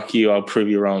fuck you, I'll prove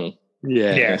you wrong.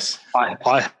 Yeah. Yes.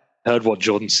 I heard what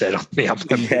Jordan said on the up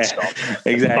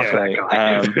exactly.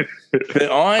 But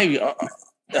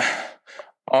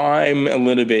I'm a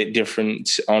little bit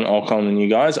different on Ocon than you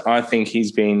guys. I think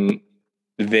he's been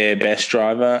their best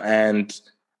driver, and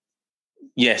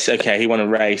yes, okay, he won a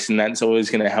race, and that's always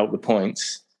going to help the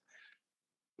points.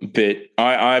 But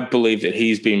I believe that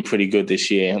he's been pretty good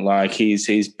this year. Like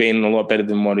he's been a lot better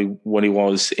than what he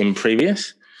was in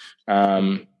previous,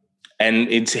 and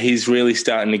he's really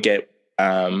starting to get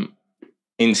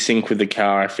in sync with the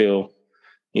car. I feel,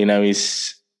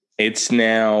 he's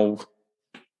now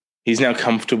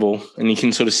comfortable, and you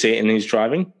can sort of see it in his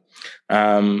driving.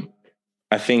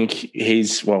 I think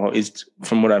he's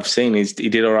from what I've seen, he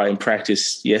did all right in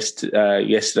practice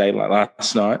yesterday, like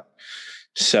last night.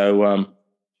 So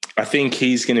I think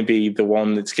he's going to be the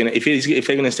one that's going to, if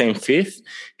they're going to stay in fifth,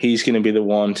 he's going to be the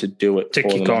one to do it. To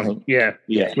kick on. Yeah,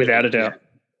 without a doubt.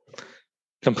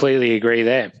 Completely agree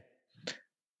there.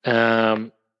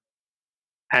 And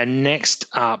next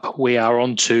up, we are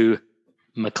on to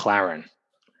McLaren,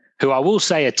 who I will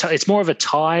say it's more of a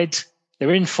tied.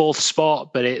 They're in fourth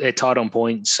spot, but they're tied on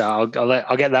points. So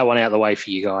I'll get that one out of the way for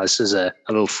you guys as a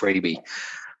little freebie.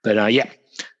 But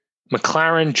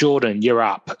McLaren, Jordan, you're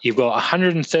up. You've got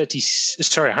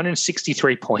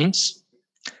 163 points.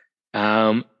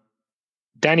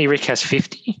 Danny Rick has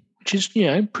 50, which is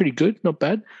pretty good, not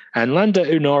bad. And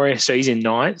Lando Norris, so he's in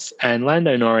ninth, and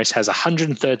Lando Norris has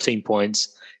 113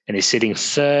 points and is sitting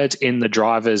third in the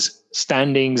drivers'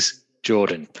 standings.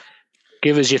 Jordan,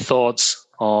 give us your thoughts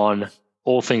on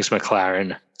all things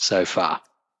McLaren so far.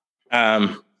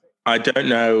 I don't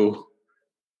know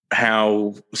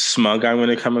how smug I'm going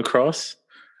to come across,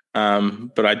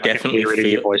 but I definitely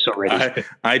feel voice already.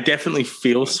 I definitely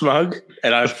feel smug,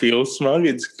 and I feel smug.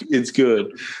 It's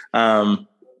good.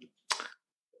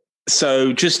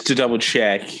 So just to double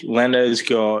check, Lando's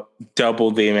got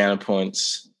double the amount of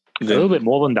points. A little bit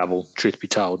more than double, truth be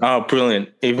told. Oh, brilliant.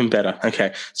 Even better.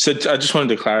 Okay. So I just wanted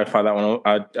to clarify that one.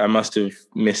 I must have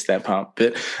missed that part.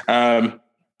 But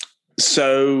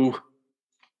so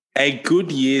a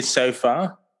good year so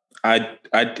far.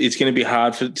 It's going to be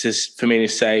hard for me to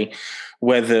say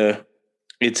whether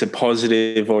it's a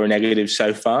positive or a negative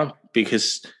so far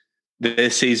because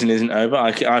their season isn't over.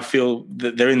 I feel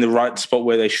that they're in the right spot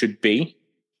where they should be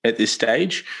at this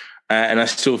stage. And I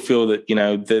still feel that,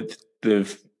 that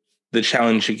the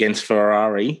challenge against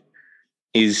Ferrari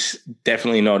is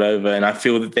definitely not over. And I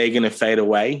feel that they're going to fade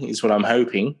away is what I'm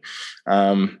hoping.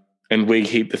 And we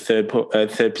keep the third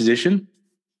position.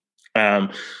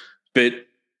 But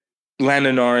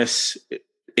Lando Norris,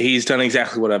 he's done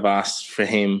exactly what I've asked for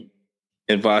him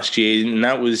in last year. And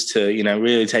that was to,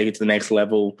 really take it to the next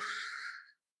level.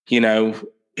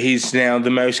 He's now the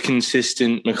most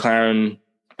consistent McLaren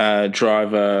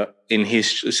driver in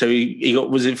history. So he got,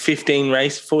 was it 14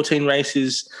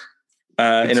 races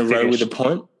in a row with a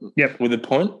point. Yep, with a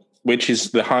point, which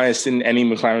is the highest in any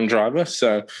McLaren driver.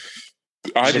 So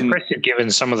it's impressive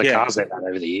given some of the cars they've had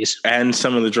over the years and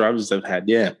some of the drivers they've had.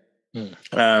 Yeah.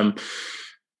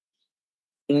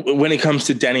 When it comes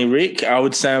to Danny Rick, I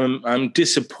would say I'm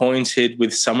disappointed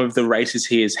with some of the races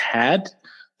he has had,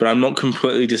 but I'm not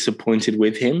completely disappointed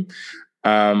with him.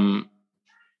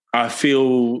 I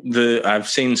feel I've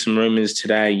seen some rumors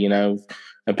today,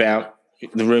 about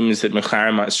the rumors that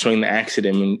McLaren might swing the axe at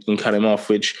him and cut him off,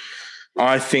 which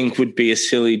I think would be a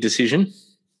silly decision.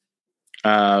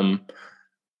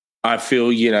 I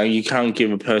feel, you can't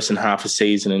give a person half a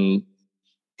season and,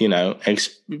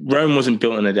 Rome wasn't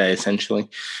built in a day, essentially.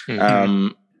 Mm-hmm.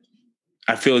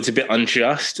 I feel it's a bit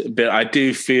unjust, but I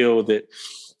do feel that,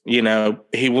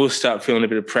 he will start feeling a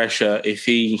bit of pressure if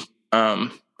he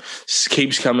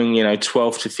keeps coming,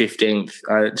 12th to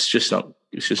 15th. It's just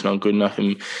not good enough.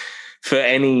 And for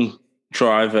any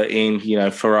driver in,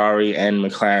 Ferrari and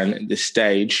McLaren at this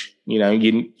stage,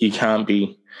 you can't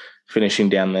be finishing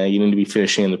down there. You need to be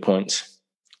finishing in the points.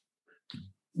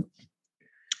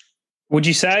 Would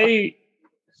you say?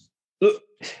 Look,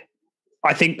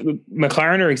 I think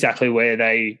McLaren are exactly where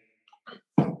they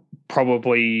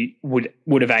probably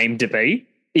would have aimed to be.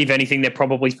 If anything, they're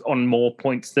probably on more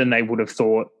points than they would have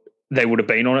thought they would have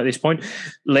been on at this point.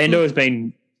 Lando has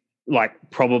been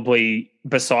probably,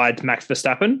 besides Max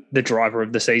Verstappen, the driver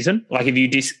of the season.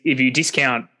 If you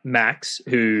discount Max,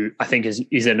 who I think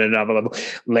is at another level,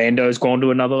 Lando's gone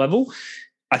to another level.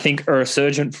 I think a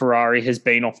resurgent Ferrari has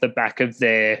been off the back of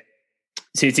their.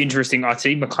 See, it's interesting. I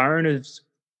see McLaren has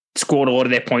scored a lot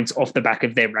of their points off the back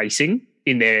of their racing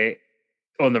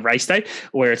on the race day,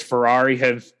 whereas Ferrari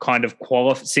have kind of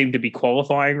seem to be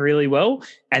qualifying really well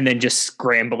and then just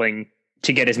scrambling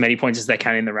to get as many points as they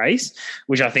can in the race,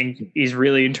 which I think is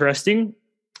really interesting.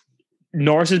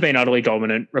 Norris has been utterly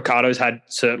dominant. Ricciardo's had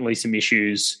certainly some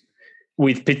issues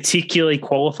with particularly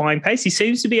qualifying pace. He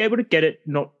seems to be able to get it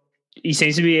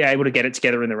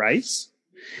together in the race,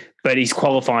 but his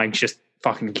qualifying just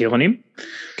fucking killing him.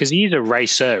 Because he's a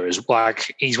racer,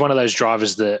 he's one of those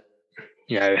drivers that,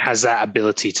 has that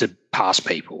ability to pass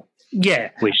people.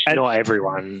 Yeah. Which not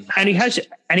everyone has.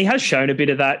 And he has shown a bit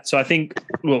of that. So I think,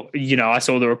 I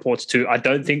saw the reports too. I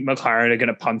don't think McLaren are going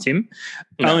to punt him,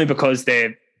 only because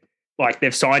they've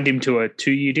signed him to a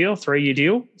 2-year deal, 3-year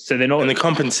deal. So they're not. And the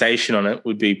compensation on it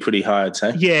would be pretty high, I'd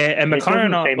say. Yeah. And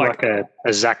McLaren are like a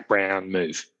Zach Brown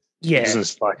move. Yeah.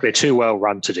 They're too well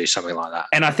run to do something like that.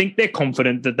 And I think they're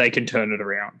confident that they can turn it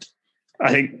around.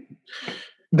 I think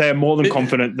they're more than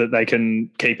confident that they can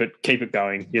keep it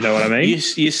going. You know what I mean?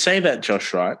 You say that,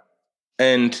 Josh, right?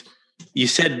 And you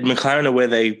said McLaren are where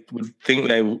they would think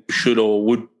they should or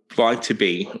would like to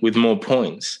be with more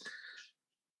points.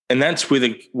 And that's with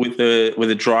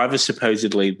a driver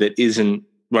supposedly that isn't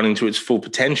running to its full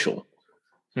potential.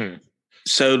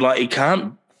 So he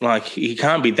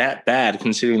can't be that bad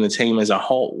considering the team as a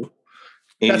whole.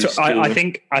 That's what I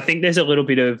think there's a little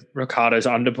bit of Ricciardo's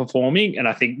underperforming, and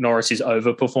I think Norris is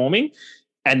overperforming,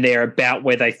 and they're about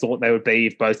where they thought they would be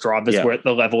if both drivers were at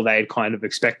the level they had kind of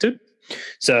expected.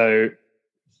 So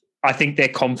I think they're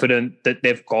confident that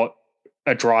they've got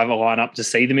a driver lineup to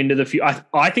see them into the future.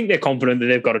 I think they're confident that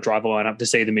they've got a driver lineup to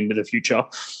see them into the future.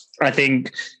 I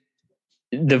think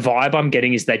the vibe I'm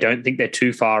getting is they don't think they're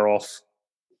too far off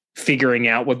figuring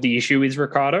out what the issue is,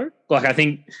 Ricciardo. I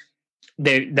think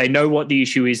they know what the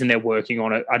issue is and they're working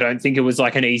on it. I don't think it was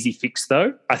an easy fix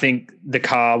though. I think the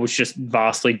car was just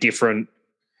vastly different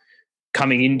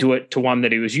coming into it to one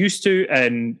that he was used to,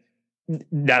 and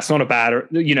that's not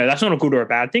that's not a good or a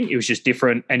bad thing. It was just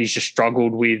different, and he's just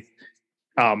struggled with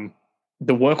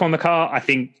the work on the car. I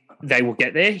think they will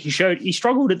get there. He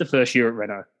struggled at the first year at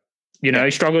Renault.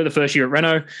 He struggled at the first year at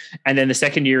Renault, and then the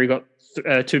second year he got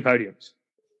 2 podiums.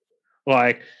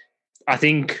 I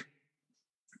think,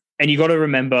 and you got to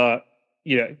remember,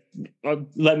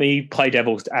 let me play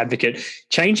devil's advocate.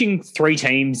 Changing 3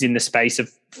 teams in the space of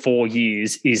 4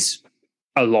 years is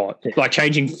a lot.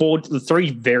 Changing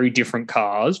 3 very different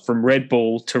cars from Red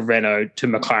Bull to Renault to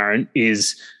McLaren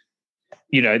is,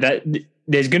 that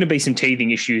there's going to be some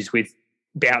teething issues with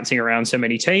bouncing around so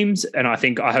many teams. And I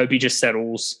hope he just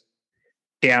settles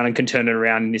down and can turn it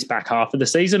around in this back half of the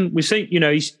season. We've seen,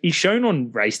 he's shown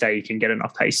on race day he can get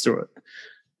enough pace through it.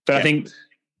 But I think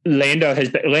Lando has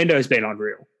been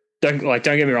unreal. Don't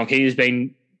get me wrong. He has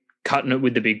been cutting it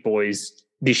with the big boys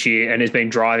this year and has been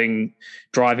driving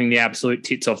the absolute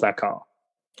tits off that car.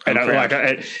 And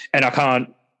I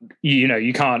can't,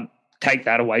 you can't take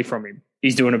that away from him.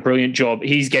 He's doing a brilliant job.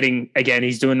 He's doing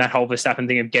that whole Verstappen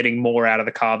thing of getting more out of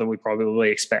the car than we probably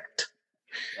expect.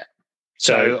 Yeah.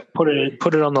 So put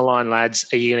it on the line, lads.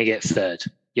 Are you going to get third?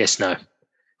 Yes, no.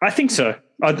 I think so.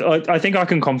 I think I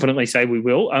can confidently say we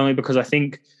will, only because I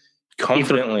think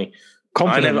confidently.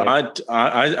 I'm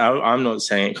not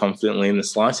saying it confidently in the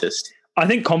slightest. I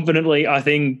think confidently. I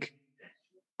think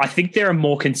they're a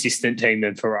more consistent team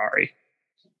than Ferrari.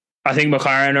 I think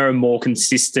McLaren are a more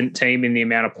consistent team in the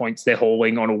amount of points they're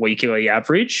hauling on a weekly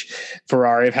average.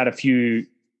 Ferrari have had a few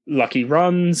lucky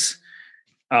runs,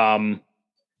 but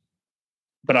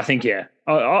I think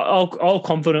I'll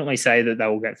confidently say that they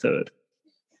will get third.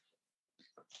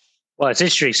 Well, it's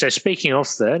interesting. So speaking of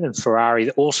third, and Ferrari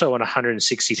also on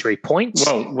 163 points.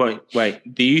 Well,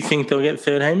 wait. Do you think they'll get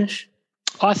third, Hamish?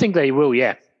 I think they will,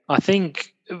 yeah. I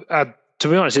think, to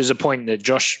be honest, there's a point that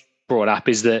Josh brought up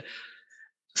is that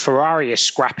Ferrari is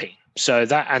scrapping. So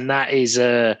that is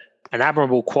an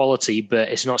admirable quality, but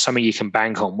it's not something you can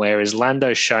bank on. Whereas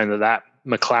Lando's shown that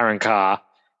McLaren car,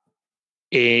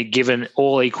 given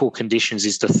all equal conditions,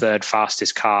 is the third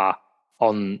fastest car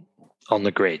on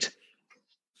the grid.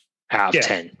 Out of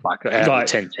 10, out of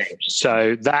 10 teams.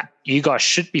 So that you guys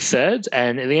should be third.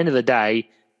 And at the end of the day,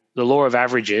 the law of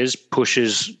averages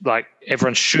pushes, like,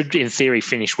 everyone should, in theory,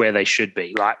 finish where they should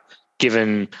be. Like,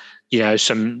 given,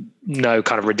 no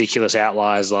kind of ridiculous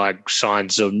outliers like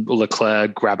Sainz or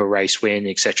Leclerc grab a race win,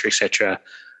 et cetera,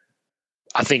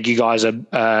 I think you guys have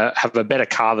a better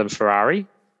car than Ferrari.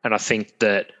 And I think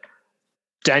that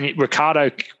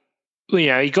Ricciardo,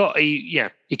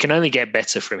 he can only get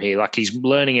better from here. Like, he's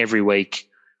learning every week.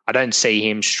 I don't see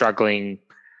him struggling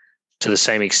to the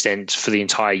same extent for the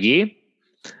entire year.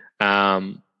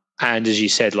 And as you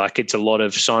said, like, it's a lot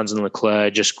of Sainz and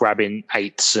Leclerc just grabbing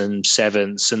 8ths and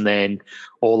 7ths and then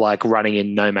all like running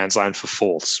in no man's land for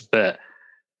 4ths. But,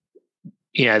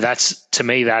 to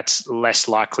me, that's less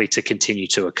likely to continue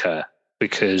to occur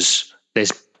because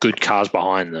there's good cars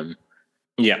behind them.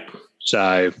 Yeah.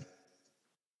 So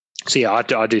yeah,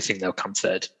 I do think they'll come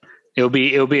third. It'll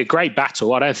be a great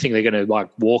battle. I don't think they're going to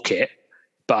walk it,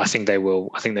 but I think they will.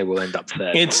 I think they will end up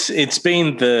third. It's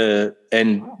been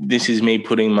and this is me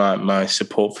putting my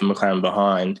support for McLaren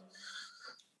behind.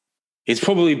 It's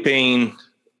probably been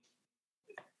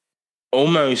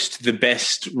almost the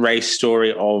best race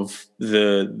story of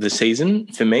the season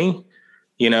for me.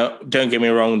 Don't get me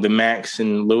wrong, the Max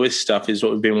and Lewis stuff is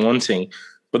what we've been wanting.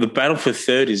 But the battle for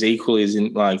third is equally as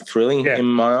thrilling in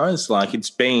my eyes. Like, it's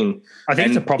been, I think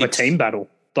it's a proper team battle.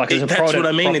 Like, that's what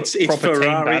I mean. It's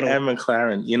Ferrari and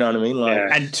McLaren. You know what I mean? Like,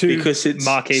 and two, because it's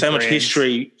so much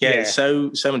history. Yeah,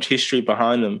 so much history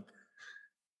behind them,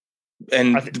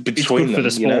 and between them. For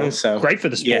the sport. So great for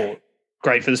the sport. Yeah.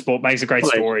 Great for the sport. Makes a great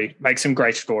story. Makes some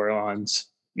great storylines.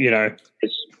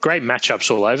 It's great matchups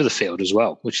all over the field as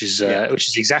well, which is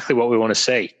exactly what we want to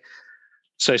see.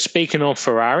 So speaking of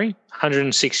Ferrari,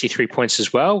 163 points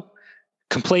as well.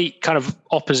 Complete kind of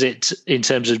opposite in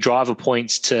terms of driver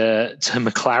points to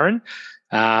McLaren.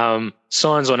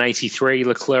 Sainz on 83,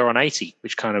 Leclerc on 80,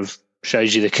 which kind of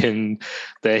shows you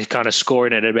they're kind of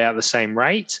scoring at about the same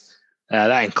rate.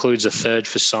 That includes a third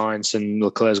for Sainz, and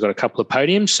Leclerc's got a couple of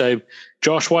podiums. So,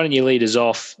 Josh, why don't you lead us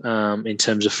off in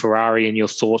terms of Ferrari and your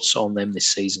thoughts on them this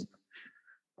season?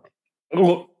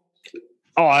 Well,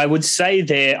 I would say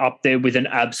they're up there with an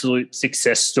absolute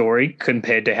success story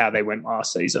compared to how they went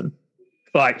last season.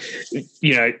 Like,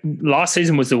 last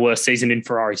season was the worst season in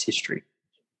Ferrari's history.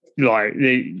 Like,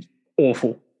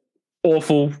 awful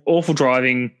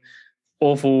driving,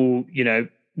 awful.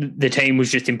 The team was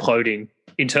just imploding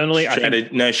internally.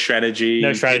 No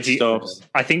strategy. Stops.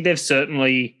 I think they've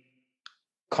certainly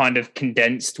kind of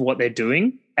condensed what they're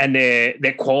doing, and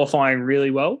they're qualifying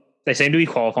really well. They seem to be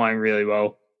qualifying really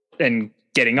well and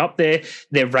getting up there.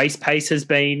 Their race pace has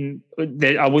been,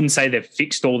 I wouldn't say they've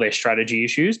fixed all their strategy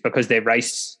issues, because their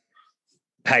race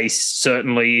pace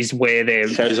certainly is where they're...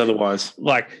 Shows otherwise.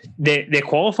 Like, they're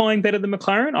qualifying better than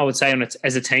McLaren, I would say,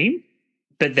 as a team,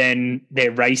 but then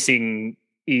their racing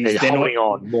is... They're holding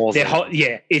on more than...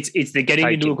 They're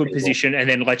getting into a good position, and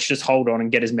then let's just hold on and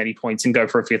get as many points and go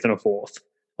for a 5th and a 4th.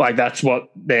 Like, that's what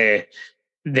they're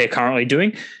currently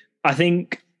doing. I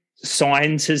think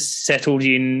Sainz has settled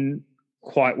in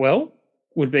quite well,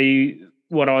 would be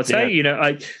what I would say.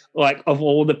 Yeah. Like of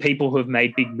all the people who have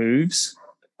made big moves,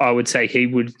 I would say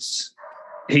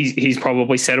he's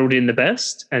probably settled in the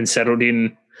best and settled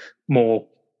in more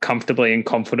comfortably and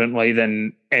confidently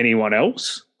than anyone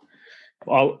else,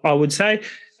 I would say.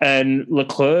 And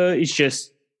Leclerc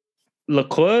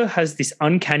has this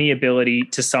uncanny ability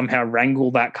to somehow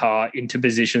wrangle that car into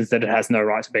positions that it has no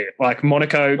right to be in. Like,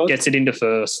 Monaco gets it into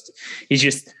first.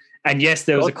 And yes,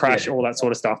 there was a crash, all that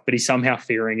sort of stuff, but he's somehow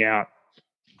figuring out.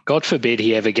 God forbid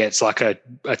he ever gets like a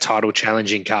title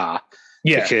challenging car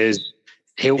Yeah. Because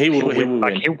he'll win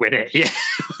it. Yeah.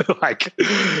 Like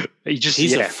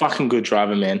he's a fucking good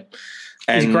driver, man.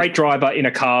 And he's a great driver in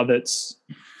a car that's.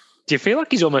 Do you feel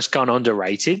like he's almost gone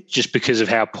underrated just because of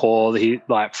how poor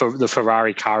for the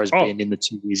Ferrari car has been in the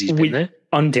 2 years he's been there?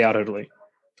 Undoubtedly.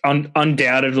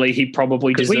 Undoubtedly, he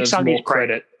probably deserves more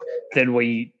credit than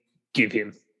we give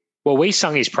him. Well, we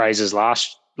sung his praises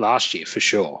last year for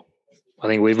sure. I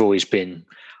think we've always been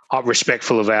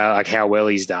respectful of how well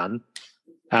he's done.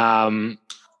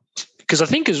 Because I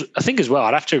think as well,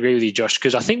 I'd have to agree with you, Josh,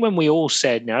 because I think when we all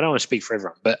said, now I don't want to speak for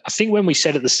everyone, but I think when we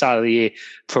said at the start of the year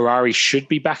Ferrari should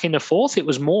be back in the fourth, it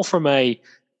was more from they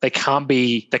can't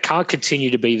continue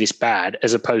to be this bad,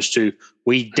 as opposed to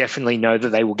we definitely know that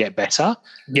they will get better.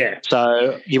 Yeah.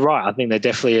 So you're right. I think they're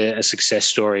definitely a success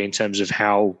story in terms of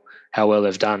how well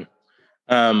they've done.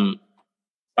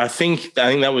 I think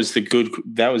that was a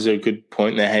good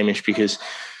point there, Hamish, because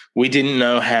we didn't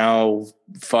know how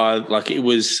far,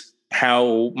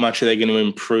 how much are they going to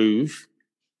improve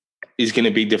is going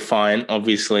to be defined,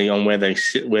 obviously, on where they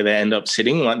end up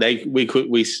sitting. Like we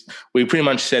pretty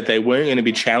much said they weren't going to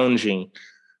be challenging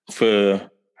for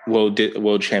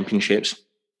world championships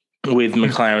with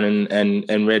McLaren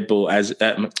and Red Bull as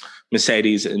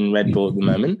Mercedes and Red Bull at the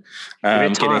moment.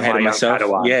 Getting ahead of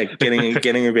myself,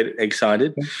 getting a bit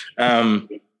excited.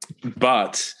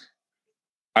 But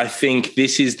I think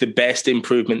this is the best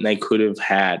improvement they could have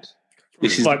had.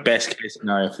 This is the best case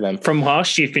scenario for them. From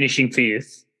last year finishing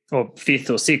fifth or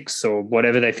sixth or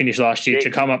whatever they finished last year to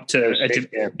come up to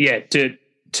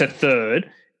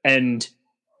third, and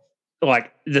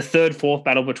like the third, fourth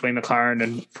battle between McLaren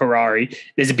and Ferrari,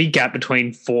 there's a big gap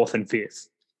between fourth and fifth.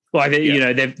 Like,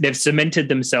 they've cemented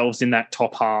themselves in that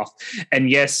top half. And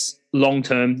yes, long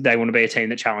term, they want to be a team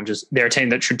that challenges. They're a team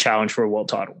that should challenge for a world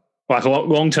title. Like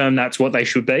long term, that's what they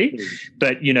should be.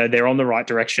 But, they're on the right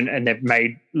direction and they've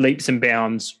made leaps and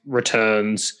bounds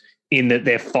returns in that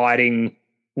they're fighting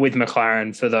with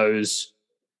McLaren for those,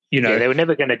 they were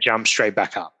never going to jump straight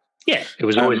back up. Yeah. It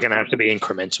was always going to have to be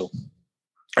incremental.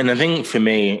 And I think for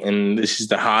me, and this is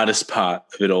the hardest part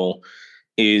of it all,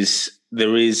 is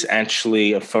there is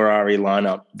actually a Ferrari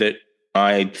lineup that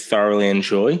I thoroughly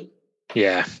enjoy.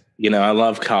 Yeah. I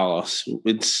love Carlos.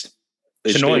 It's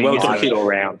annoying.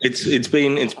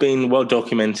 It's been well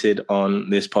documented on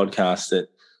this podcast that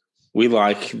we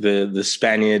like the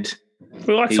Spaniard.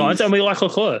 We like Sainz and we like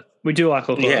Leclerc. We do like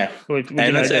Leclerc. Yeah.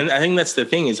 And I think that's the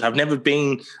thing is I've never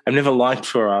liked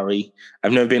Ferrari.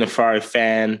 I've never been a Ferrari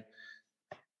fan.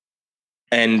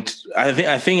 And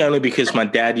I think only because my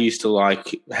dad used to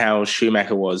like how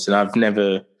Schumacher was, and I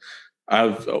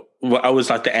was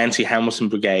like the anti-Hamilton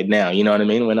brigade now, you know what I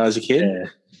mean, when I was a kid.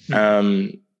 Yeah.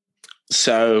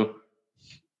 So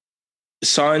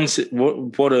Sainz,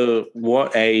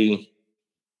 what a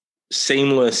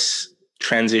seamless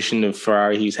transition of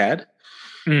Ferrari he's had.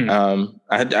 I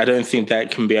don't think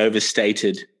that can be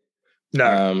overstated.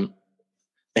 No.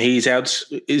 He's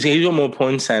got more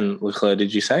points than Leclerc,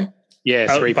 did you say?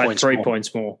 Yeah, 3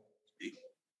 points more.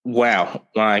 Wow,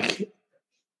 like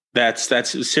that's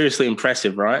seriously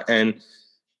impressive, right? And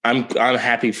I'm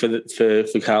happy for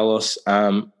Carlos.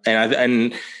 And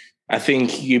I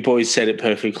think you boys said it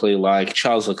perfectly. Like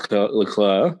Charles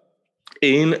Leclerc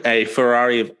in a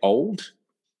Ferrari of old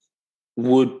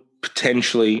would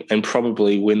potentially and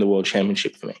probably win the world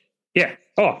championship for me. Yeah.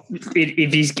 Oh,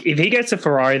 if he gets a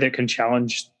Ferrari that can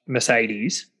challenge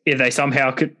Mercedes, if they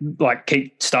somehow could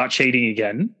start cheating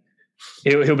again,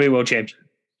 he'll be world champion.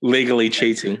 Legally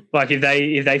cheating. Like if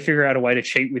they figure out a way to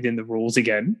cheat within the rules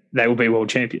again, they will be world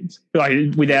champions.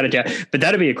 Like without a doubt. But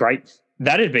that'd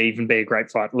even be a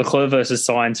great fight. Leclerc versus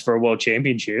Sainz for a world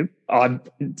championship.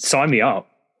 Sign me up.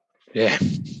 Yeah.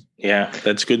 Yeah,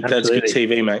 that's good. Absolutely. That's good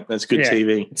TV, mate. That's good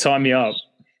TV. Sign me up.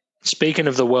 Speaking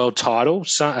of the world title,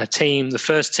 the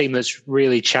first team that's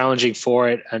really challenging for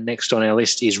it, and next on our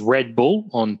list is Red Bull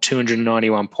on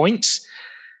 291 points,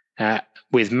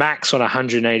 with Max on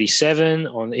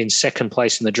 187 in second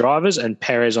place in the drivers, and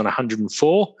Perez on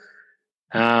 104.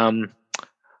 I'll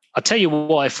tell you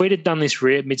what, if we'd have done this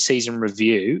mid-season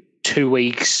review 2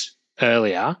 weeks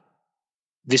earlier,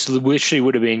 this literally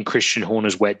would have been Christian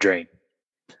Horner's wet dream,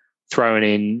 throwing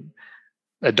in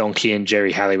a donkey and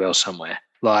Jerry Halliwell somewhere.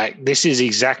 Like, this is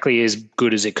exactly as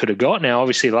good as it could have got. Now,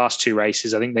 obviously, the last two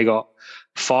races, I think they got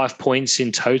 5 points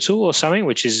in total or something,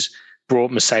 which has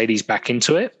brought Mercedes back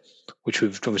into it, which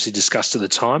we've obviously discussed at the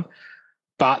time.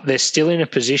 But they're still in a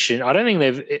position. I don't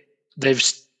think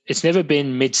it's never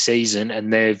been mid-season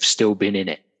and they've still been in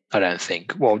it, I don't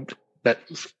think. Well, but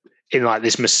in like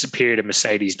this period of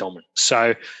Mercedes dominance.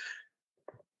 So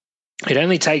it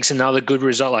only takes another good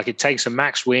result. Like it takes a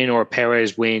Max win or a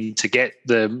Perez win to get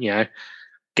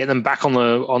get them back on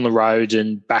the road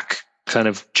and back kind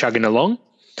of chugging along.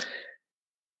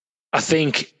 I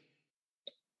think,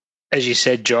 as you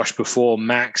said, Josh, before,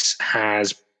 Max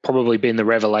has probably been the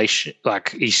revelation.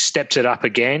 Like he stepped it up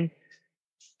again,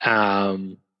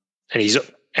 and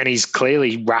he's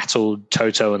clearly rattled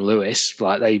Toto and Lewis.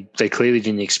 Like they clearly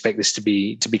didn't expect this to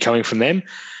be coming from them.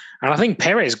 And I think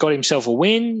Perez got himself a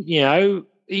win.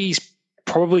 He's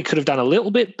probably could have done a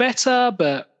little bit better,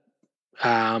 but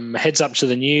heads up to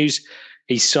the news,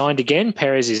 he's signed again.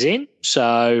 Perez is in,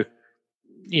 so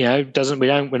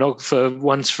we're not for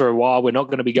once for a while. We're not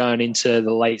going to be going into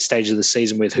the late stage of the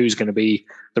season with who's going to be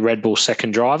the Red Bull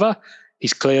second driver.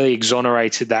 He's clearly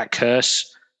exonerated that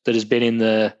curse that has been in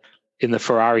the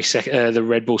Ferrari the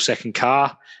Red Bull second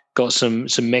car. Got some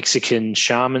Mexican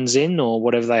shamans in or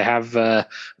whatever they have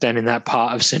down in that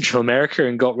part of Central America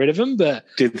and got rid of them. But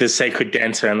did the sacred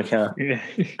dance around the car? Yeah,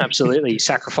 absolutely. He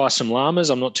sacrificed some llamas.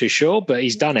 I'm not too sure, but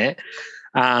he's done it.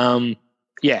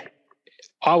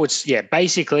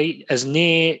 Basically as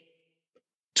near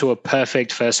to a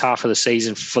perfect first half of the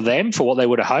season for them, for what they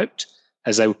would have hoped,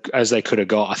 as they could have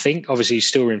got. I think obviously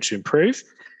still room to improve.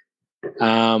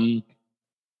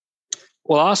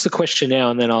 Well, I'll ask the question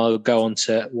now, and then I'll go on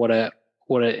to what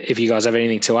if you guys have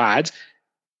anything to add.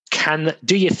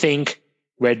 Do you think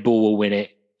Red Bull will win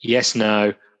it? Yes,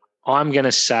 no. I'm going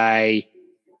to say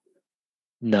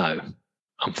no,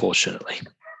 unfortunately,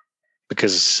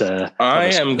 because I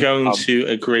am going to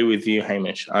agree with you,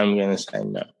 Hamish. I'm going to say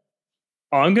no.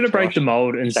 I'm going to break the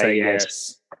mold and say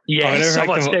yes. Yes,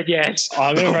 someone said yes.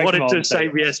 I wanted to say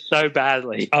yes so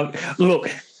badly. Look,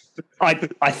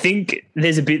 I think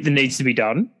there's a bit that needs to be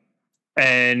done, but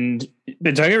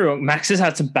don't get me wrong, Max has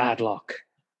had some bad luck.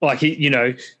 Like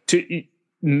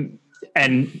and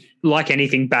like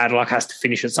anything, bad luck has to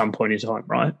finish at some point in time,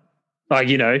 right? Like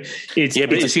it's going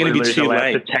to be too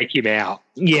late to take him out.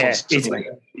 Yeah, constantly.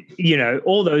 It's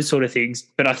all those sort of things.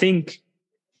 But I think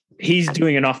he's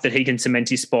doing enough that he can cement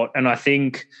his spot, and I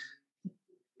think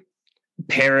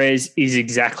Perez is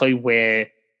exactly where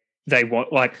they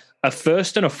want. Like a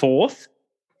first and a fourth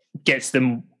gets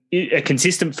them a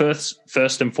consistent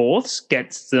first and fourths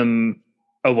gets them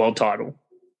a world title.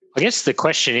 I guess the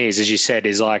question is, as you said,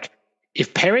 is like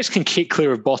if Perez can kick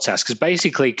clear of Bottas, because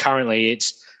basically currently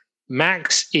it's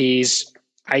Max is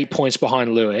 8 points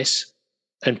behind Lewis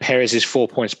and Perez is 4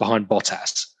 points behind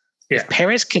Bottas. Yeah. If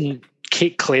Perez can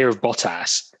kick clear of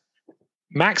Bottas,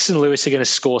 Max and Lewis are going to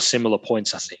score similar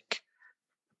points, I think.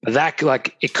 But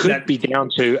it could be down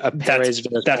to a Perez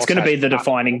versus that's going to be the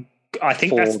defining. I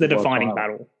think that's the defining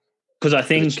battle, because I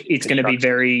think it's going to be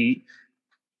very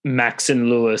Max and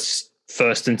Lewis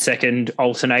first and second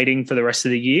alternating for the rest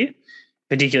of the year,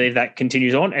 particularly if that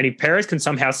continues on. And if Perez can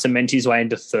somehow cement his way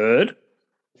into third,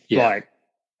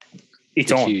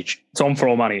 it's on. Huge. It's on for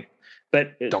all money.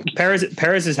 But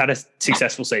Perez has had a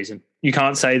successful season. You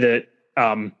can't say that.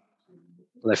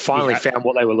 They finally found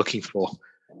what they were looking for.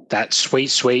 That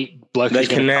sweet bloke. They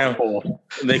can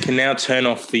now turn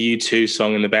off the U2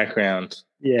 song in the background.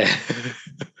 Yeah.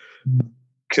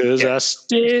 Because I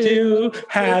still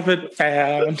haven't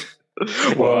found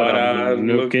what I'm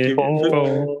looking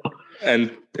for.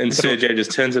 And Sergio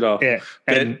just turns it off. Yeah.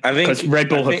 And I think because Red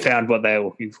Bull have found what they're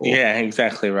looking for. Yeah,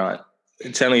 exactly right.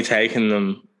 It's only taken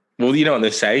them, well, you know what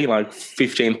they say, like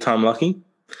 15th time lucky.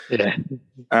 Yeah.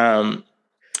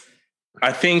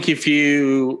 I think if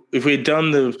we'd done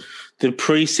the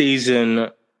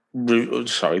preseason,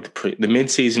 the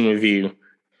mid-season review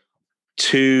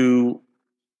 2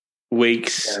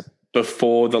 weeks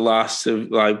before the last of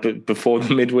before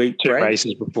the midweek break,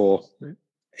 races before,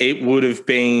 it would have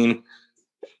been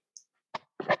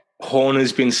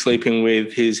Horner's been sleeping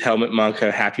with his Helmut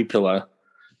Marko happy pillow,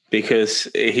 because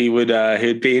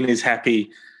he'd be in his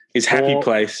happy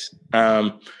place,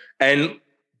 and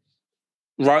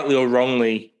rightly or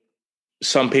wrongly,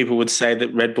 some people would say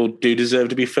that Red Bull do deserve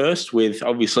to be first, with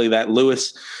obviously that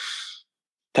Lewis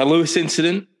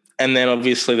incident, and then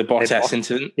obviously the Bottas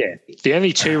incident. Yeah, the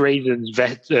only two reasons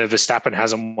Verstappen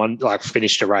hasn't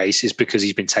finished a race is because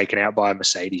he's been taken out by a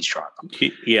Mercedes driver.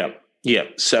 Yeah.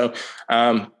 So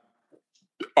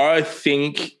I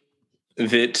think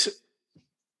that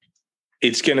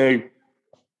it's going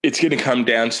to come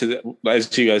down to,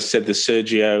 as you guys said, the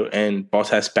Sergio and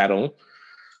Bottas battle.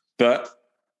 But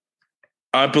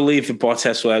I believe that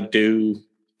Bottas will outdo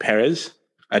Perez.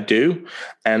 I do.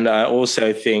 And I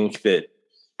also think that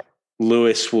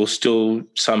Lewis will still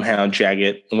somehow jag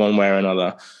it one way or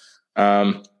another.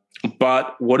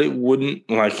 But what it wouldn't,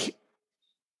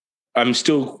 I'm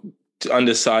still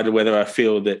undecided whether I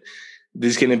feel that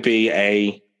there's going to be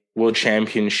a World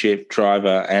Championship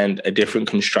driver and a different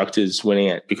constructors winning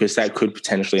it, because that could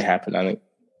potentially happen, I think.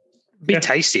 Be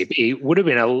tasty. It would have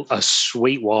been a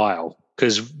sweet while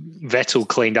because Vettel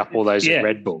cleaned up all those at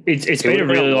Red Bull. It's been a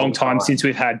really long time since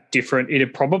we've had different.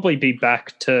 It'd probably be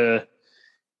back to.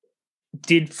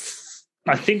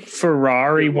 I think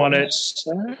Ferrari won it?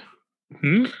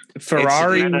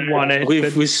 Ferrari won it.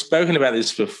 We've spoken about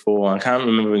this before. I can't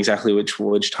remember exactly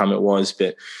which time it was,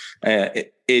 but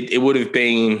it would have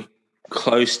been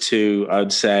close to,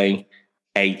 I'd say,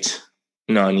 8-9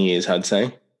 years, I'd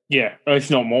say. Yeah, if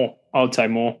not more. I would say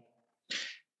more.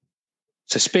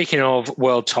 So speaking of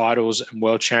world titles and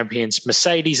world champions,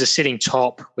 Mercedes are sitting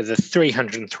top with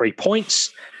 303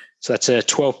 points. So that's a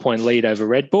 12-point lead over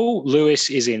Red Bull. Lewis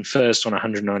is in first on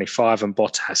 195 and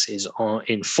Bottas is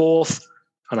in fourth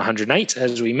on 108,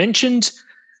 as we mentioned.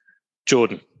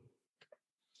 Jordan,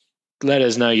 let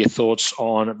us know your thoughts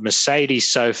on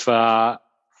Mercedes so far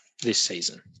this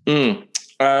season.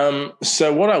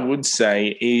 So what I would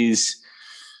say is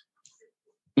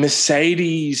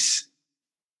Mercedes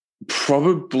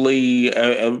probably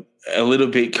a little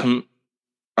bit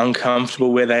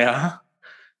uncomfortable where they are.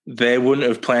 They wouldn't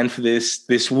have planned for this.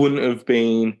 This wouldn't have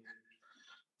been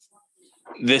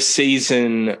the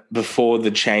season before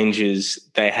the changes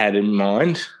they had in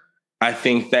mind. I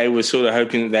think they were sort of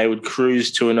hoping that they would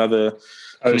cruise to another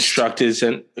constructors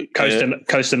and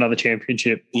coast another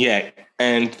championship. Yeah,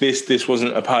 and this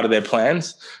wasn't a part of their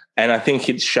plans. And I think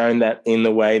it's shown that in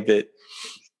the way that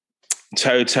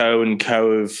Toto and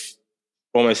co have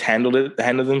almost handled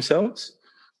themselves.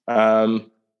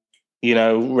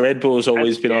 Red Bull's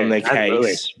always been on their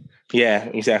case. Yeah,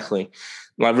 exactly.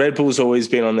 Like Red Bull's always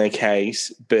been on their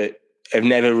case, but have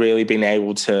never really been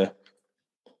able to.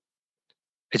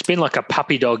 It's been like a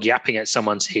puppy dog yapping at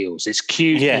someone's heels. It's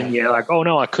cute. Yeah. And you're like, oh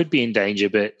no, I could be in danger,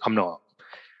 but I'm not.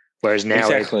 Whereas now,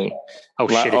 exactly.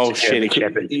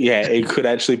 It could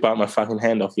actually bite my fucking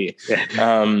hand off here.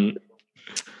 Yeah.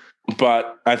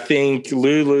 But I think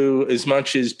Lulu, as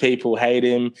much as people hate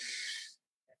him,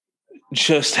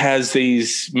 just has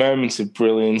these moments of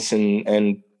brilliance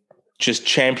and just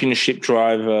championship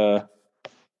driver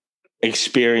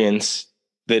experience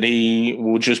that he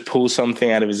will just pull something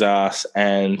out of his ass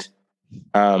and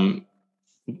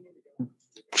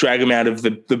drag him out of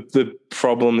the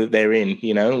problem that they're in,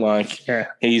 he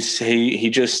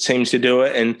just seems to do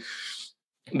it. And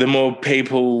the more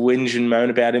people whinge and moan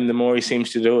about him, the more he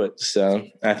seems to do it. So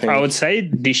I would say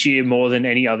this year more than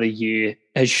any other year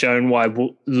has shown why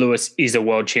Lewis is a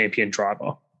world champion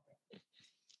driver.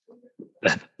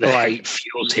 The hate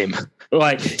fuels him.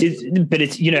 But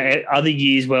it's other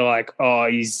years where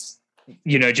he's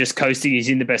just coasting, he's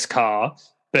in the best car.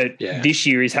 But this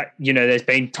year there's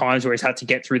been times where he's had to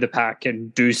get through the pack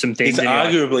and do some things. He's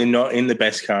arguably not in the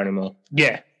best car anymore.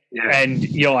 Yeah. And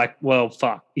you're like, well,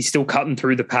 fuck, he's still cutting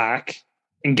through the pack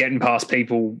and getting past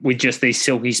people with just these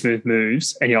silky smooth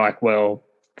moves. And you're like, well,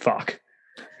 fuck.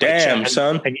 Damn,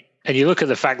 son. And you look at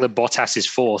the fact that Bottas is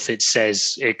fourth,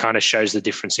 it kind of shows the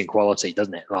difference in quality,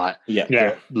 doesn't it? Like,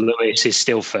 Lewis is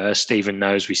still first, even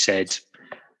though, as we said,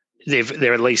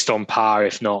 they're at least on par,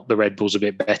 if not the Red Bull's a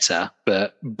bit better.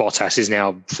 But Bottas is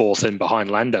now fourth and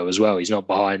behind Lando as well. He's not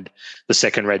behind the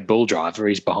second Red Bull driver.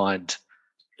 He's behind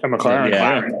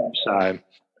McLaren. So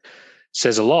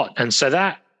says a lot. And so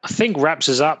that, I think, wraps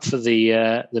us up for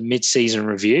the mid-season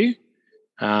review.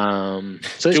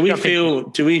 So do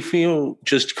we feel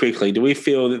just quickly, do we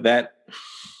feel that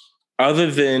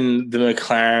other than the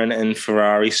McLaren and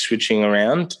Ferrari switching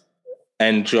around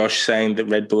and Josh saying that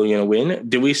Red Bull are going to win,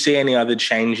 do we see any other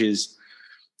changes,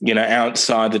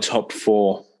 outside the top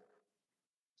four?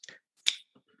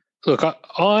 Look,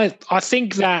 I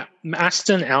think that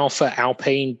Aston Alpha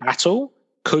Alpine battle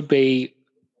could be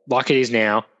like it is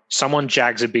now. Someone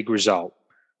jags a big result.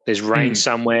 There's rain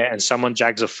somewhere and someone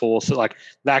jags a fourth. Like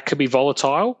that could be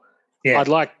volatile. Yeah. I'd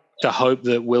like to hope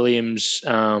that Williams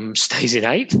stays in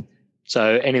eighth.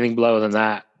 So anything lower than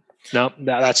that, no,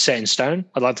 that's set in stone,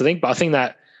 I'd like to think. But I think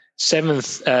that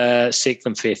seventh, sixth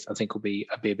and fifth, I think will be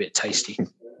a bit tasty.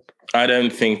 I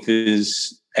don't think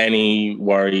there's any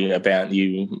worry about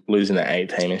you losing that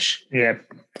eighth, Hamish. Yeah.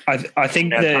 I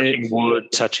think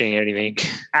touching anything.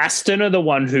 Aston are the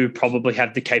one who probably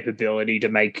have the capability to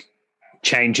make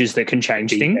changes that can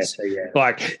change things. Better, yeah.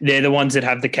 Like they're the ones that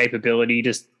have the capability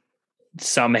to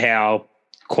somehow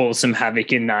cause some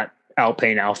havoc in that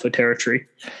Alpine Alpha territory.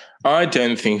 I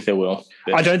don't think they will.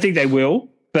 I don't think they will,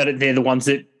 but they're the ones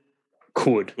that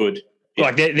could. Yeah.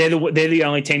 Like they're the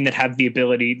only team that have the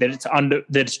ability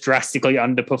that's drastically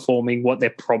underperforming what they're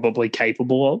probably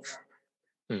capable of.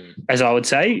 as I would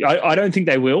say. I don't think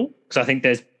they will, because I think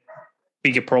there's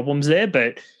bigger problems there,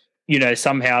 but,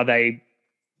 somehow they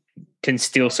can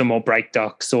steal some more brake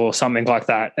ducts or something like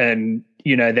that, and,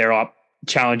 they're up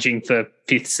challenging for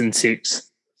 5th and 6th.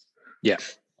 Yeah,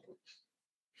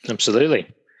 absolutely.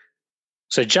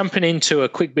 So jumping into a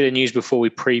quick bit of news before we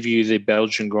preview the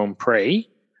Belgian Grand Prix.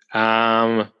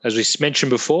 As we mentioned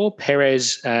before,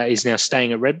 Perez is now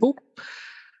staying at Red Bull.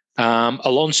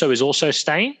 Alonso is also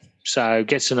staying, so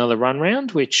gets another run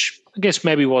round, which I guess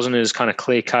maybe wasn't as kind of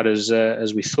clear-cut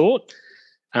as we thought.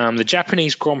 The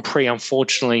Japanese Grand Prix,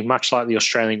 unfortunately, much like the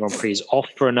Australian Grand Prix, is off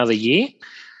for another year,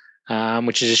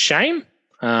 which is a shame.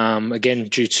 Again,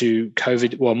 due to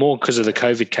COVID, well, more because of the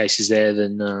COVID cases there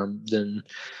than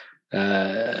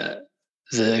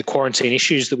the quarantine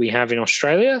issues that we have in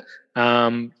Australia.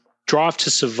 Drive to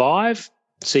Survive,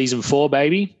 Season 4,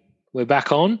 baby. We're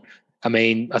back on. I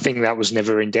mean, I think that was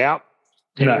never in doubt.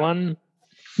 Anyone?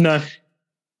 No.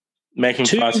 Making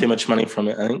far too much money from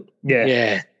it, I think.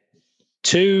 Yeah.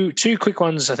 Two quick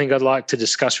ones I think I'd like to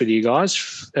discuss with you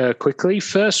guys quickly.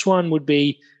 First one would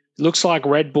be, looks like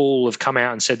Red Bull have come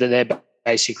out and said that they're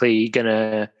basically going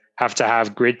to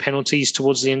have grid penalties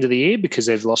towards the end of the year because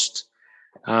they've lost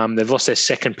their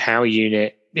second power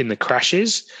unit in the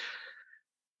crashes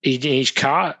in each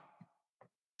car.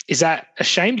 Is that a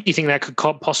shame? Do you think that could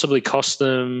possibly cost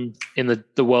them in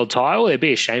the world title? It'd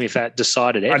be a shame if that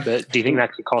decided it, but do you think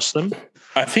that could cost them?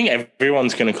 I think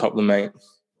everyone's going to cop them, mate.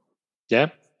 Yeah?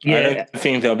 I don't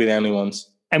think they'll be the only ones.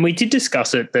 And we did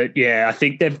discuss it, that, I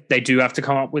think they do have to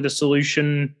come up with a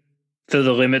solution for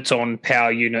the limits on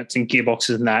power units and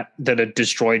gearboxes and that are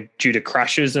destroyed due to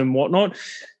crashes and whatnot.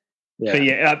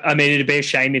 Yeah. But I mean, it'd be a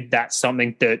shame if that's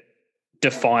something that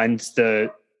defines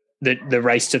the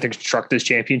race to the Constructors'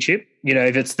 Championship.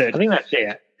 If it's that. I think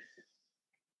that's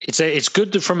it's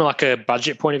good from like a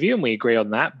budget point of view, and we agree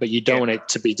on that. But you don't want it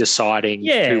to be deciding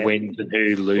who wins and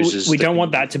who loses. We don't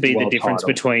want that to be the difference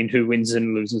between who wins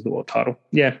and loses the world title.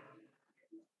 Yeah.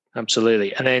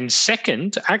 Absolutely. And then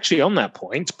second, actually on that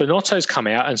point, Binotto's come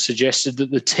out and suggested that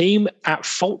the team at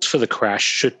fault for the crash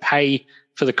should pay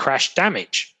for the crash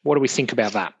damage. What do we think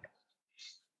about that?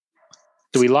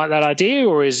 Do we like that idea,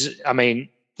 or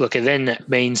look, it then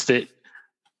means that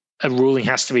a ruling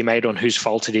has to be made on whose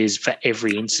fault it is for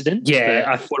every incident. Yeah,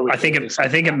 I think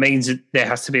it means that there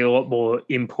has to be a lot more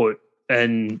input,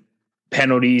 and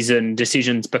penalties and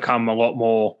decisions become a lot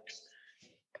more.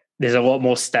 There's a lot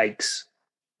more stakes.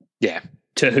 Yeah,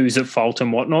 to who's at fault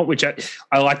and whatnot. Which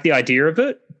I like the idea of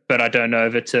it, but I don't know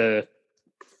if it's a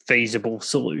feasible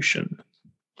solution.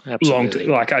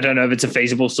 Absolutely. I don't know if it's a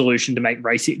feasible solution to make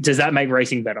racing. Does that make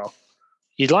racing better?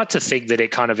 You'd like to think that it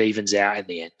kind of evens out in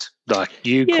the end. Like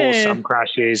you cause some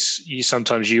crashes,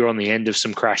 sometimes you're on the end of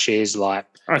some crashes. Like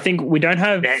I think we don't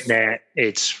have net.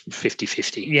 It's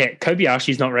 50-50. Yeah,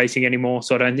 Kobayashi's not racing anymore,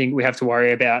 so I don't think we have to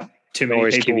worry about too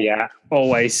many people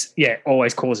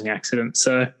always causing accidents.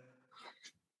 So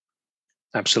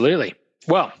absolutely.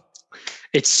 Well,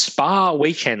 it's Spa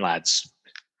weekend, lads.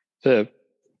 The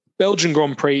Belgian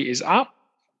Grand Prix is up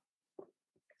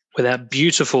with that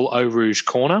beautiful Eau Rouge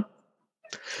corner.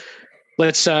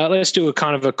 Let's do a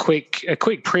kind of a quick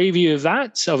preview of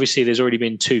that. Obviously, there's already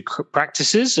been 2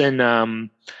 practices, and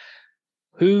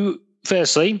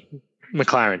firstly,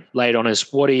 McLaren laid on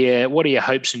us. What are your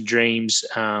hopes and dreams?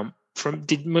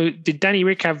 Did Danny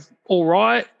Rick have all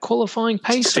right qualifying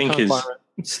pace? Stinkers.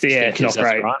 Not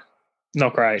great. Right.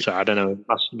 Not great. So I don't know.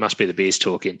 Must be the beers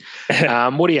talking.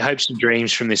 What are your hopes and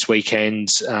dreams from this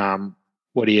weekend?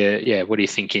 What are you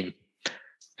thinking?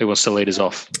 Who wants to lead us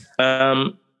off?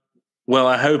 Well,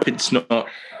 I hope it's not.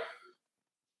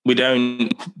 We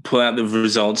don't pull out the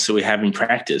results that we have in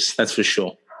practice. That's for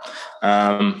sure.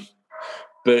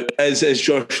 But as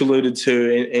Josh alluded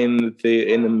to in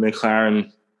the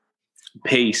McLaren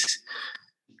piece,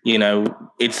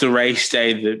 it's the race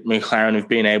day that McLaren have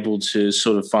been able to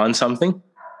sort of find something.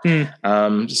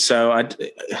 So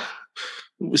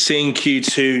seeing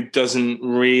Q2 doesn't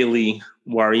really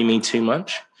worry me too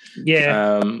much.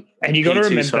 Yeah. And you got to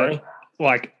remember,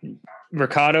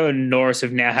 Ricciardo and Norris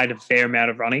have now had a fair amount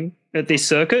of running at this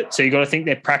circuit. So you got to think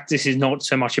their practice is not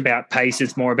so much about pace.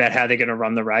 It's more about how they're going to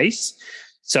run the race.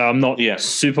 So I'm not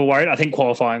super worried. I think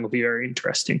qualifying will be very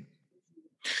interesting.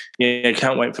 Yeah, I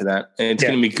can't wait for that. It's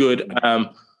going to be good.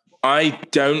 I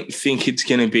don't think it's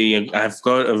going to be I've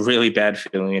got a really bad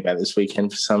feeling about this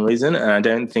weekend for some reason, and I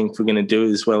don't think we're going to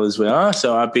do as well as we are.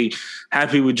 So I'd be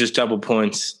happy with just double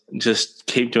points. Just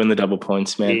keep doing the double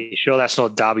points, man. You sure that's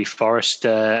not Derby Forest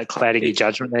clouding your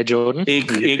judgment there, Jordan? It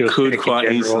could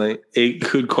quite easily. It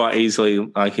could quite easily.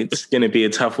 It's going to be a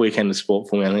tough weekend of sport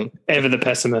for me, I think. Ever the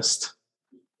pessimist.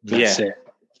 That's it.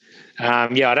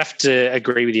 I'd have to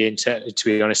agree with you, to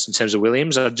be honest, in terms of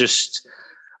Williams. I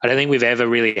don't think we've ever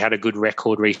really had a good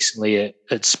record recently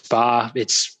at Spa.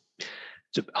 It's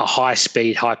a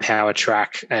high-speed, high-power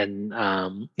track. And,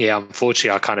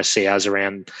 unfortunately, I kind of see us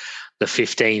around the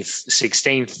 15th,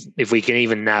 16th. If we can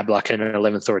even nab like an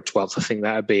 11th or a 12th, I think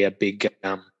that would be a big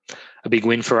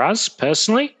win for us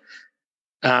personally.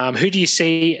 Who do you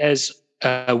see as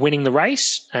winning the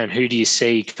race, and who do you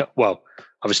see? Well,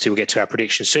 obviously we'll get to our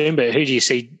prediction soon, but who do you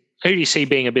see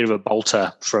being a bit of a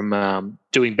bolter from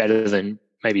doing better than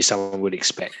maybe someone would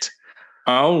expect?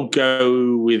 I'll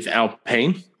go with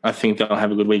Alpine. I think they'll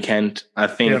have a good weekend. I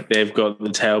think they've got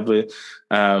the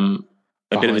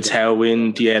a bit of a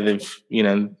tailwind. Yeah, they've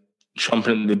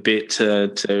chomping at the bit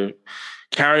to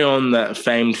carry on that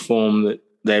famed form that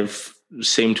they've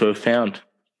seemed to have found.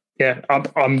 Yeah,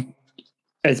 I'm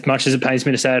as much as it pains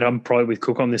me to say it, I'm probably with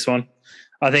Cook on this one.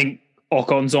 I think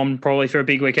Ocon's on probably for a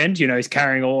big weekend. He's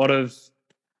carrying a lot of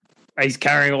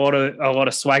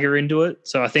swagger into it.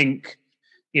 So I think,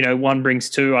 one brings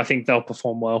two. I think they'll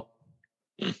perform well.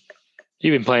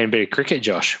 You've been playing a bit of cricket,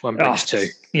 Josh. One brings two.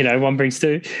 One brings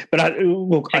two. But I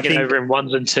think over in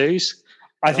ones and twos.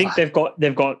 I think they've got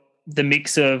the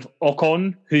mix of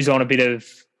Ocon, who's on a bit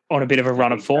of a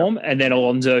run of form, and then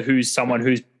Alonso, who's someone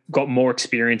who's got more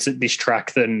experience at this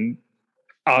track than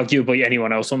arguably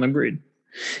anyone else on the grid.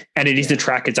 And it is the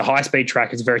track. It's a high-speed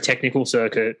track. It's a very technical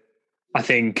circuit. I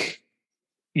think,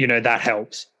 that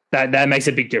helps. That makes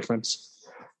a big difference.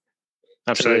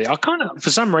 Absolutely.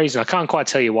 For some reason, I can't quite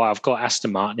tell you why I've got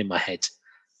Aston Martin in my head.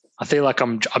 I feel like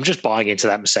I'm just buying into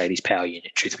that Mercedes power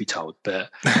unit, truth be told. But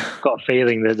I've got a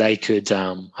feeling that they could,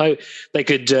 I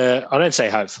don't say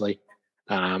hopefully.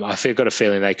 Got a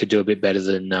feeling they could do a bit better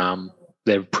than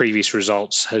their previous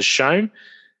results has shown.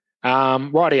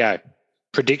 Rightio.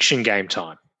 Prediction game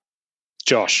time.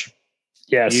 Josh.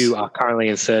 Yes. You are currently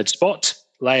in third spot.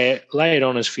 Lay it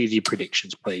on us for your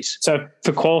predictions, please. So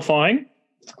for qualifying,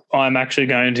 I'm actually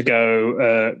going to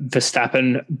go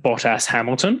Verstappen, Bottas,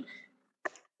 Hamilton.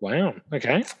 Wow.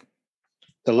 Okay.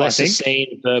 The lesser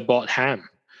seen Verbot Ham.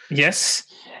 Yes.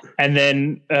 And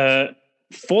then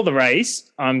for the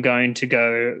race, I'm going to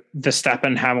go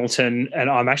Verstappen, Hamilton, and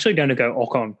I'm actually going to go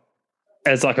Ocon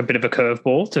as like a bit of a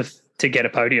curveball to get a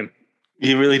podium.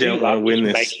 You really don't want to win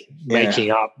this. Making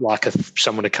up like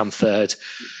someone to come third.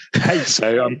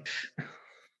 So,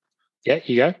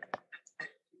 you go.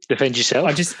 Defend yourself.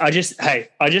 I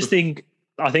think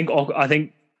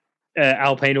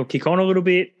Alpine will kick on a little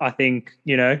bit. I think,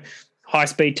 high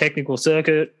speed technical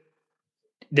circuit.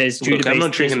 I'm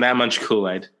not drinking that much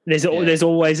Kool-Aid. There's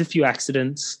always a few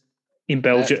accidents in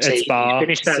Belgium at Spa. He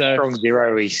finished that strong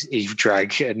zero he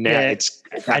dragged, and now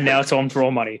it's on for all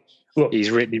money. Look,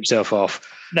 he's written himself off.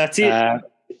 That's it.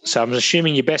 So I'm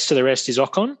assuming your best of the rest is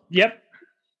Ocon? Yep.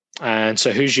 And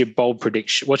so who's your bold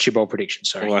prediction? What's your bold prediction?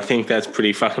 Sorry. Well, I think that's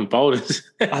pretty fucking bold.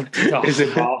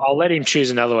 I'll let him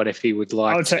choose another one if he would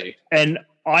like to. And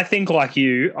I think, like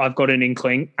you, I've got an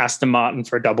inkling Aston Martin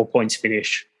for a double points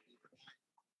finish.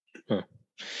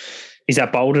 Is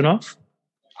that bold enough?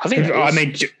 I think.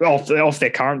 Off their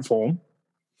current form.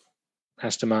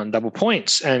 Aston Martin double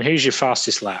points. And who's your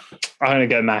fastest lap? I'm going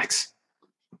to go Max.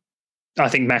 I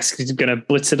think Max is going to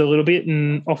blitz it a little bit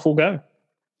and off we'll go.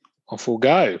 Off we'll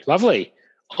go. Lovely.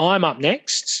 I'm up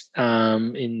next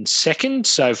in second.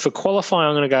 So for qualifying,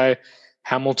 I'm going to go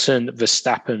Hamilton,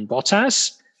 Verstappen,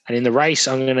 Bottas. And in the race,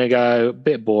 I'm going to go a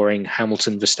bit boring,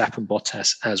 Hamilton, Verstappen,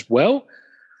 Bottas as well.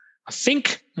 I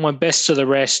think my best of the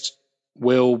rest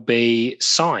will be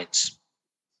Sainz.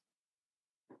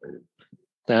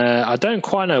 I don't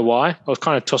quite know why. I was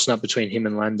kind of tossing up between him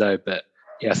and Lando, but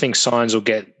I think Sainz will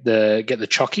get the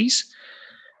chockies.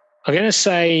 I'm going to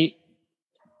say,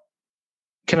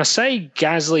 can I say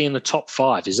Gasly in the top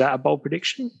 5? Is that a bold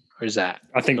prediction, or is that?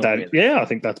 I think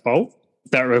that's bold.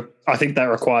 I think that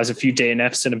requires a few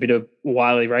DNFs and a bit of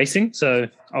wily racing. So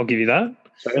I'll give you that.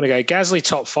 So I'm going to go Gasly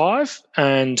top 5,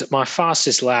 and my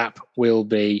fastest lap will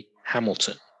be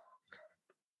Hamilton.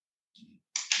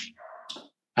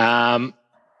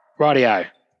 Rightio.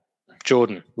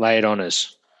 Jordan, lay it on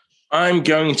us. I'm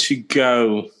going to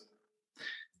go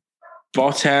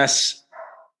Bottas,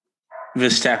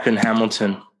 Verstappen,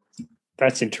 Hamilton.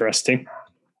 That's interesting.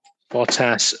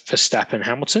 Bottas, Verstappen,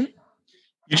 Hamilton.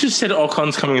 You just said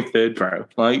Ocon's coming in third, bro.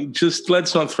 Just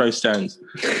let's not throw stones.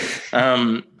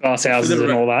 Glass houses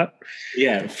and all that.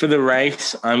 Yeah, for the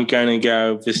race, I'm going to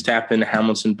go Verstappen,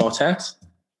 Hamilton, Bottas.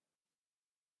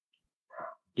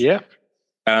 Yeah.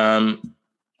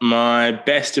 My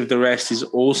best of the rest is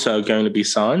also going to be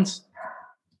Sainz.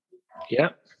 Yeah.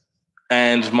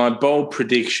 And my bold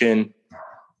prediction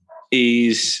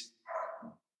is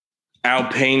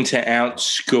Alpine to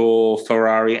outscore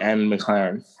Ferrari and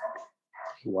McLaren.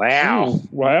 Wow. Ooh,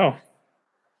 wow.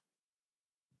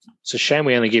 It's a shame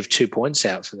we only give 2 points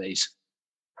out for these.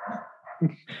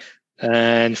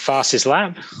 And fastest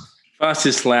lap?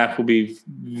 Fastest lap will be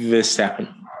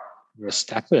Verstappen.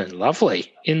 Verstappen,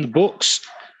 lovely. In the books.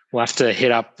 We'll have to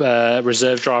hit up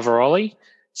reserve driver Ollie,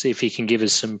 see if he can give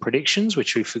us some predictions,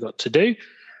 which we forgot to do.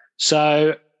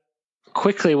 So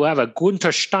quickly, we'll have a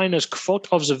Gunther Steiner's quote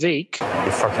of the week.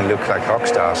 You fucking look like rock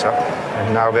stars, huh?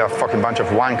 And now we are a fucking bunch of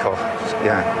wankers.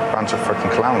 Yeah, bunch of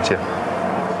fucking clowns here.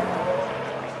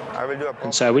 I will do a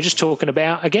and so we're just talking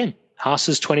about, again,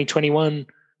 Haas's 2021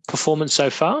 performance so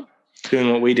far.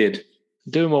 Doing what we did.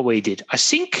 I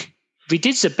think we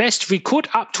did the best we could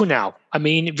up to now. I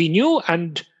mean, we knew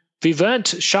and we weren't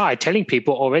shy telling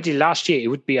people already last year it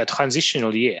would be a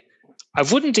transitional year. I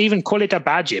wouldn't even call it a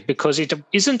bad year because it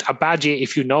isn't a bad year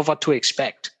if you know what to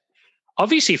expect.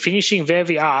 Obviously, finishing where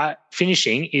we are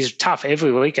finishing is tough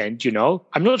every weekend, you know.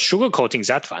 I'm not sugarcoating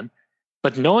that one.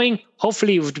 But knowing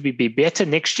hopefully it would be better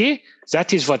next year,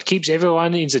 that is what keeps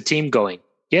everyone in the team going.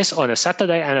 Yes, on a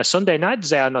Saturday and a Sunday night,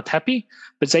 they are not happy,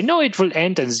 but they know it will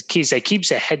end and they keep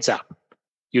their heads up.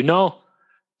 You know,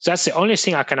 that's the only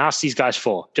thing I can ask these guys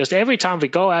for. Just every time we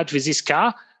go out with this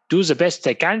car, do the best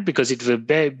they can because it will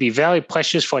be very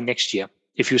precious for next year.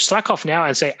 If you slack off now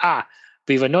and say,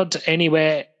 we were not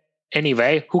anywhere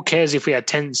anyway, who cares if we are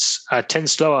 10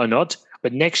 slower or not?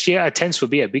 But next year, a 10th will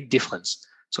be a big difference.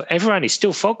 So everyone is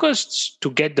still focused to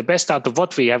get the best out of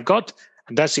what we have got.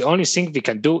 And that's the only thing we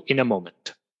can do in a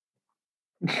moment.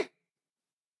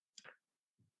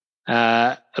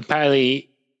 Apparently,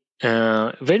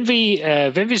 when we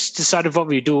decided what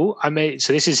we do,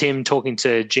 so this is him talking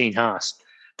to Gene Haas.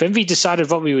 When we decided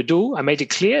what we would do, I made it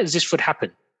clear this would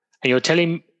happen.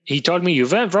 And he told me, you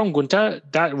weren't wrong, Gunther,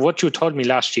 that what you told me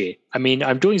last year. I mean,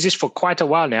 I'm doing this for quite a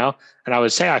while now, and I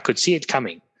would say I could see it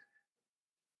coming.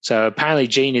 So apparently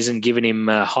Gene isn't giving him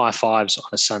high fives on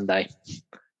a Sunday.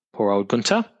 Poor old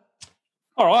Gunther.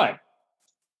 All right.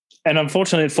 And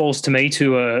unfortunately, it falls to me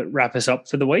to wrap us up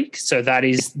for the week. So that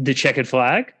is the checkered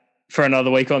flag for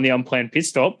another week on the Unplanned Pit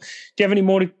Stop. Do you have any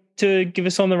more to give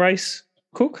us on the race,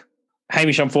 Cook?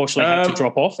 Hamish unfortunately had to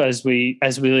drop off as we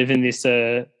live in this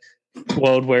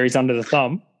world where he's under the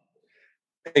thumb.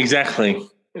 Exactly.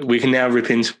 We can now rip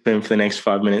into him for the next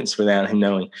 5 minutes without him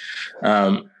knowing.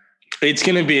 It's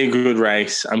going to be a good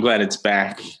race. I'm glad it's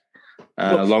back,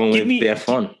 along with the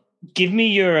F1. Give me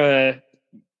your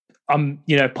I'm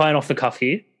playing off the cuff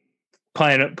here,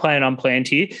 playing unplanned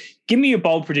here. Give me your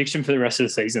bold prediction for the rest of the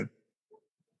season.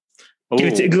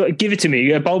 Give it to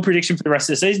me. A bold prediction for the rest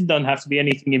of the season. Doesn't have to be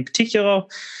anything in particular.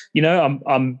 You know,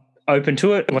 I'm open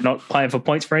to it. We're not playing for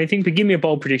points for anything, but give me a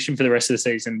bold prediction for the rest of the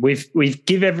season. We've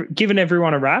given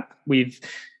everyone a rap. We've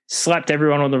slapped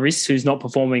everyone on the wrist who's not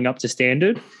performing up to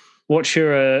standard.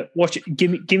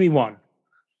 Give me one.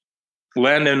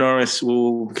 Lando Norris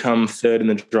will come third in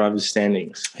the drivers'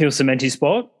 standings. He'll cement his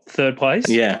spot, third place.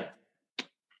 Yeah.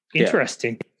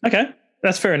 Interesting. Yeah. Okay,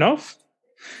 that's fair enough.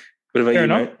 What about you,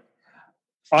 mate?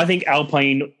 I think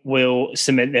Alpine will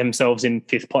cement themselves in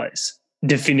fifth place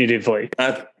definitively.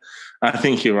 I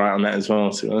think you're right on that as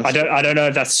well. I don't know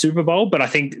if that's Super Bowl, but I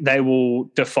think they will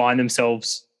define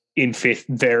themselves in fifth.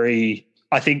 I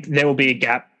think there will be a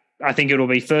gap. I think it will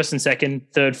be first and second,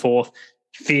 third, fourth,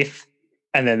 fifth,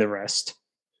 and then the rest.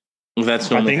 Well,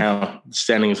 that's normally how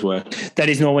standings work. That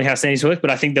is normally how standings work, but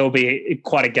I think there will be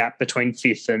quite a gap between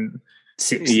fifth and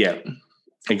sixth. Yeah,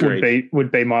 agreed.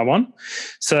 Would be my one.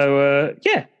 So,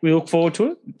 we look forward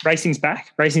to it. Racing's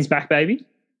back. Racing's back, baby.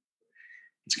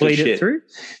 Bleed it through.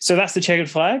 So that's the checkered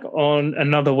flag on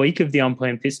another week of the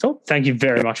Unplanned Pit Stop. Thank you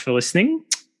very much for listening.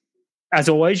 As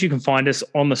always, you can find us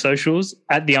on the socials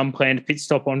at the Unplanned Pit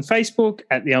Stop on Facebook,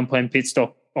 at the Unplanned Pit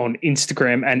Stop on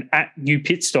Instagram, and at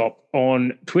UPitstop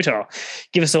on Twitter.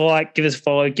 Give us a like, give us a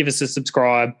follow, give us a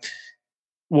subscribe.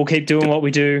 We'll keep doing what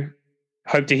we do.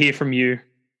 Hope to hear from you.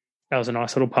 That was a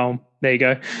nice little poem. There you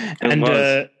go.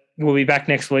 And we'll be back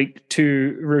next week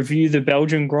to review the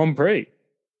Belgian Grand Prix.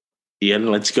 Yeah,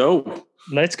 let's go.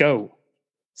 Let's go.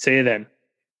 See you then.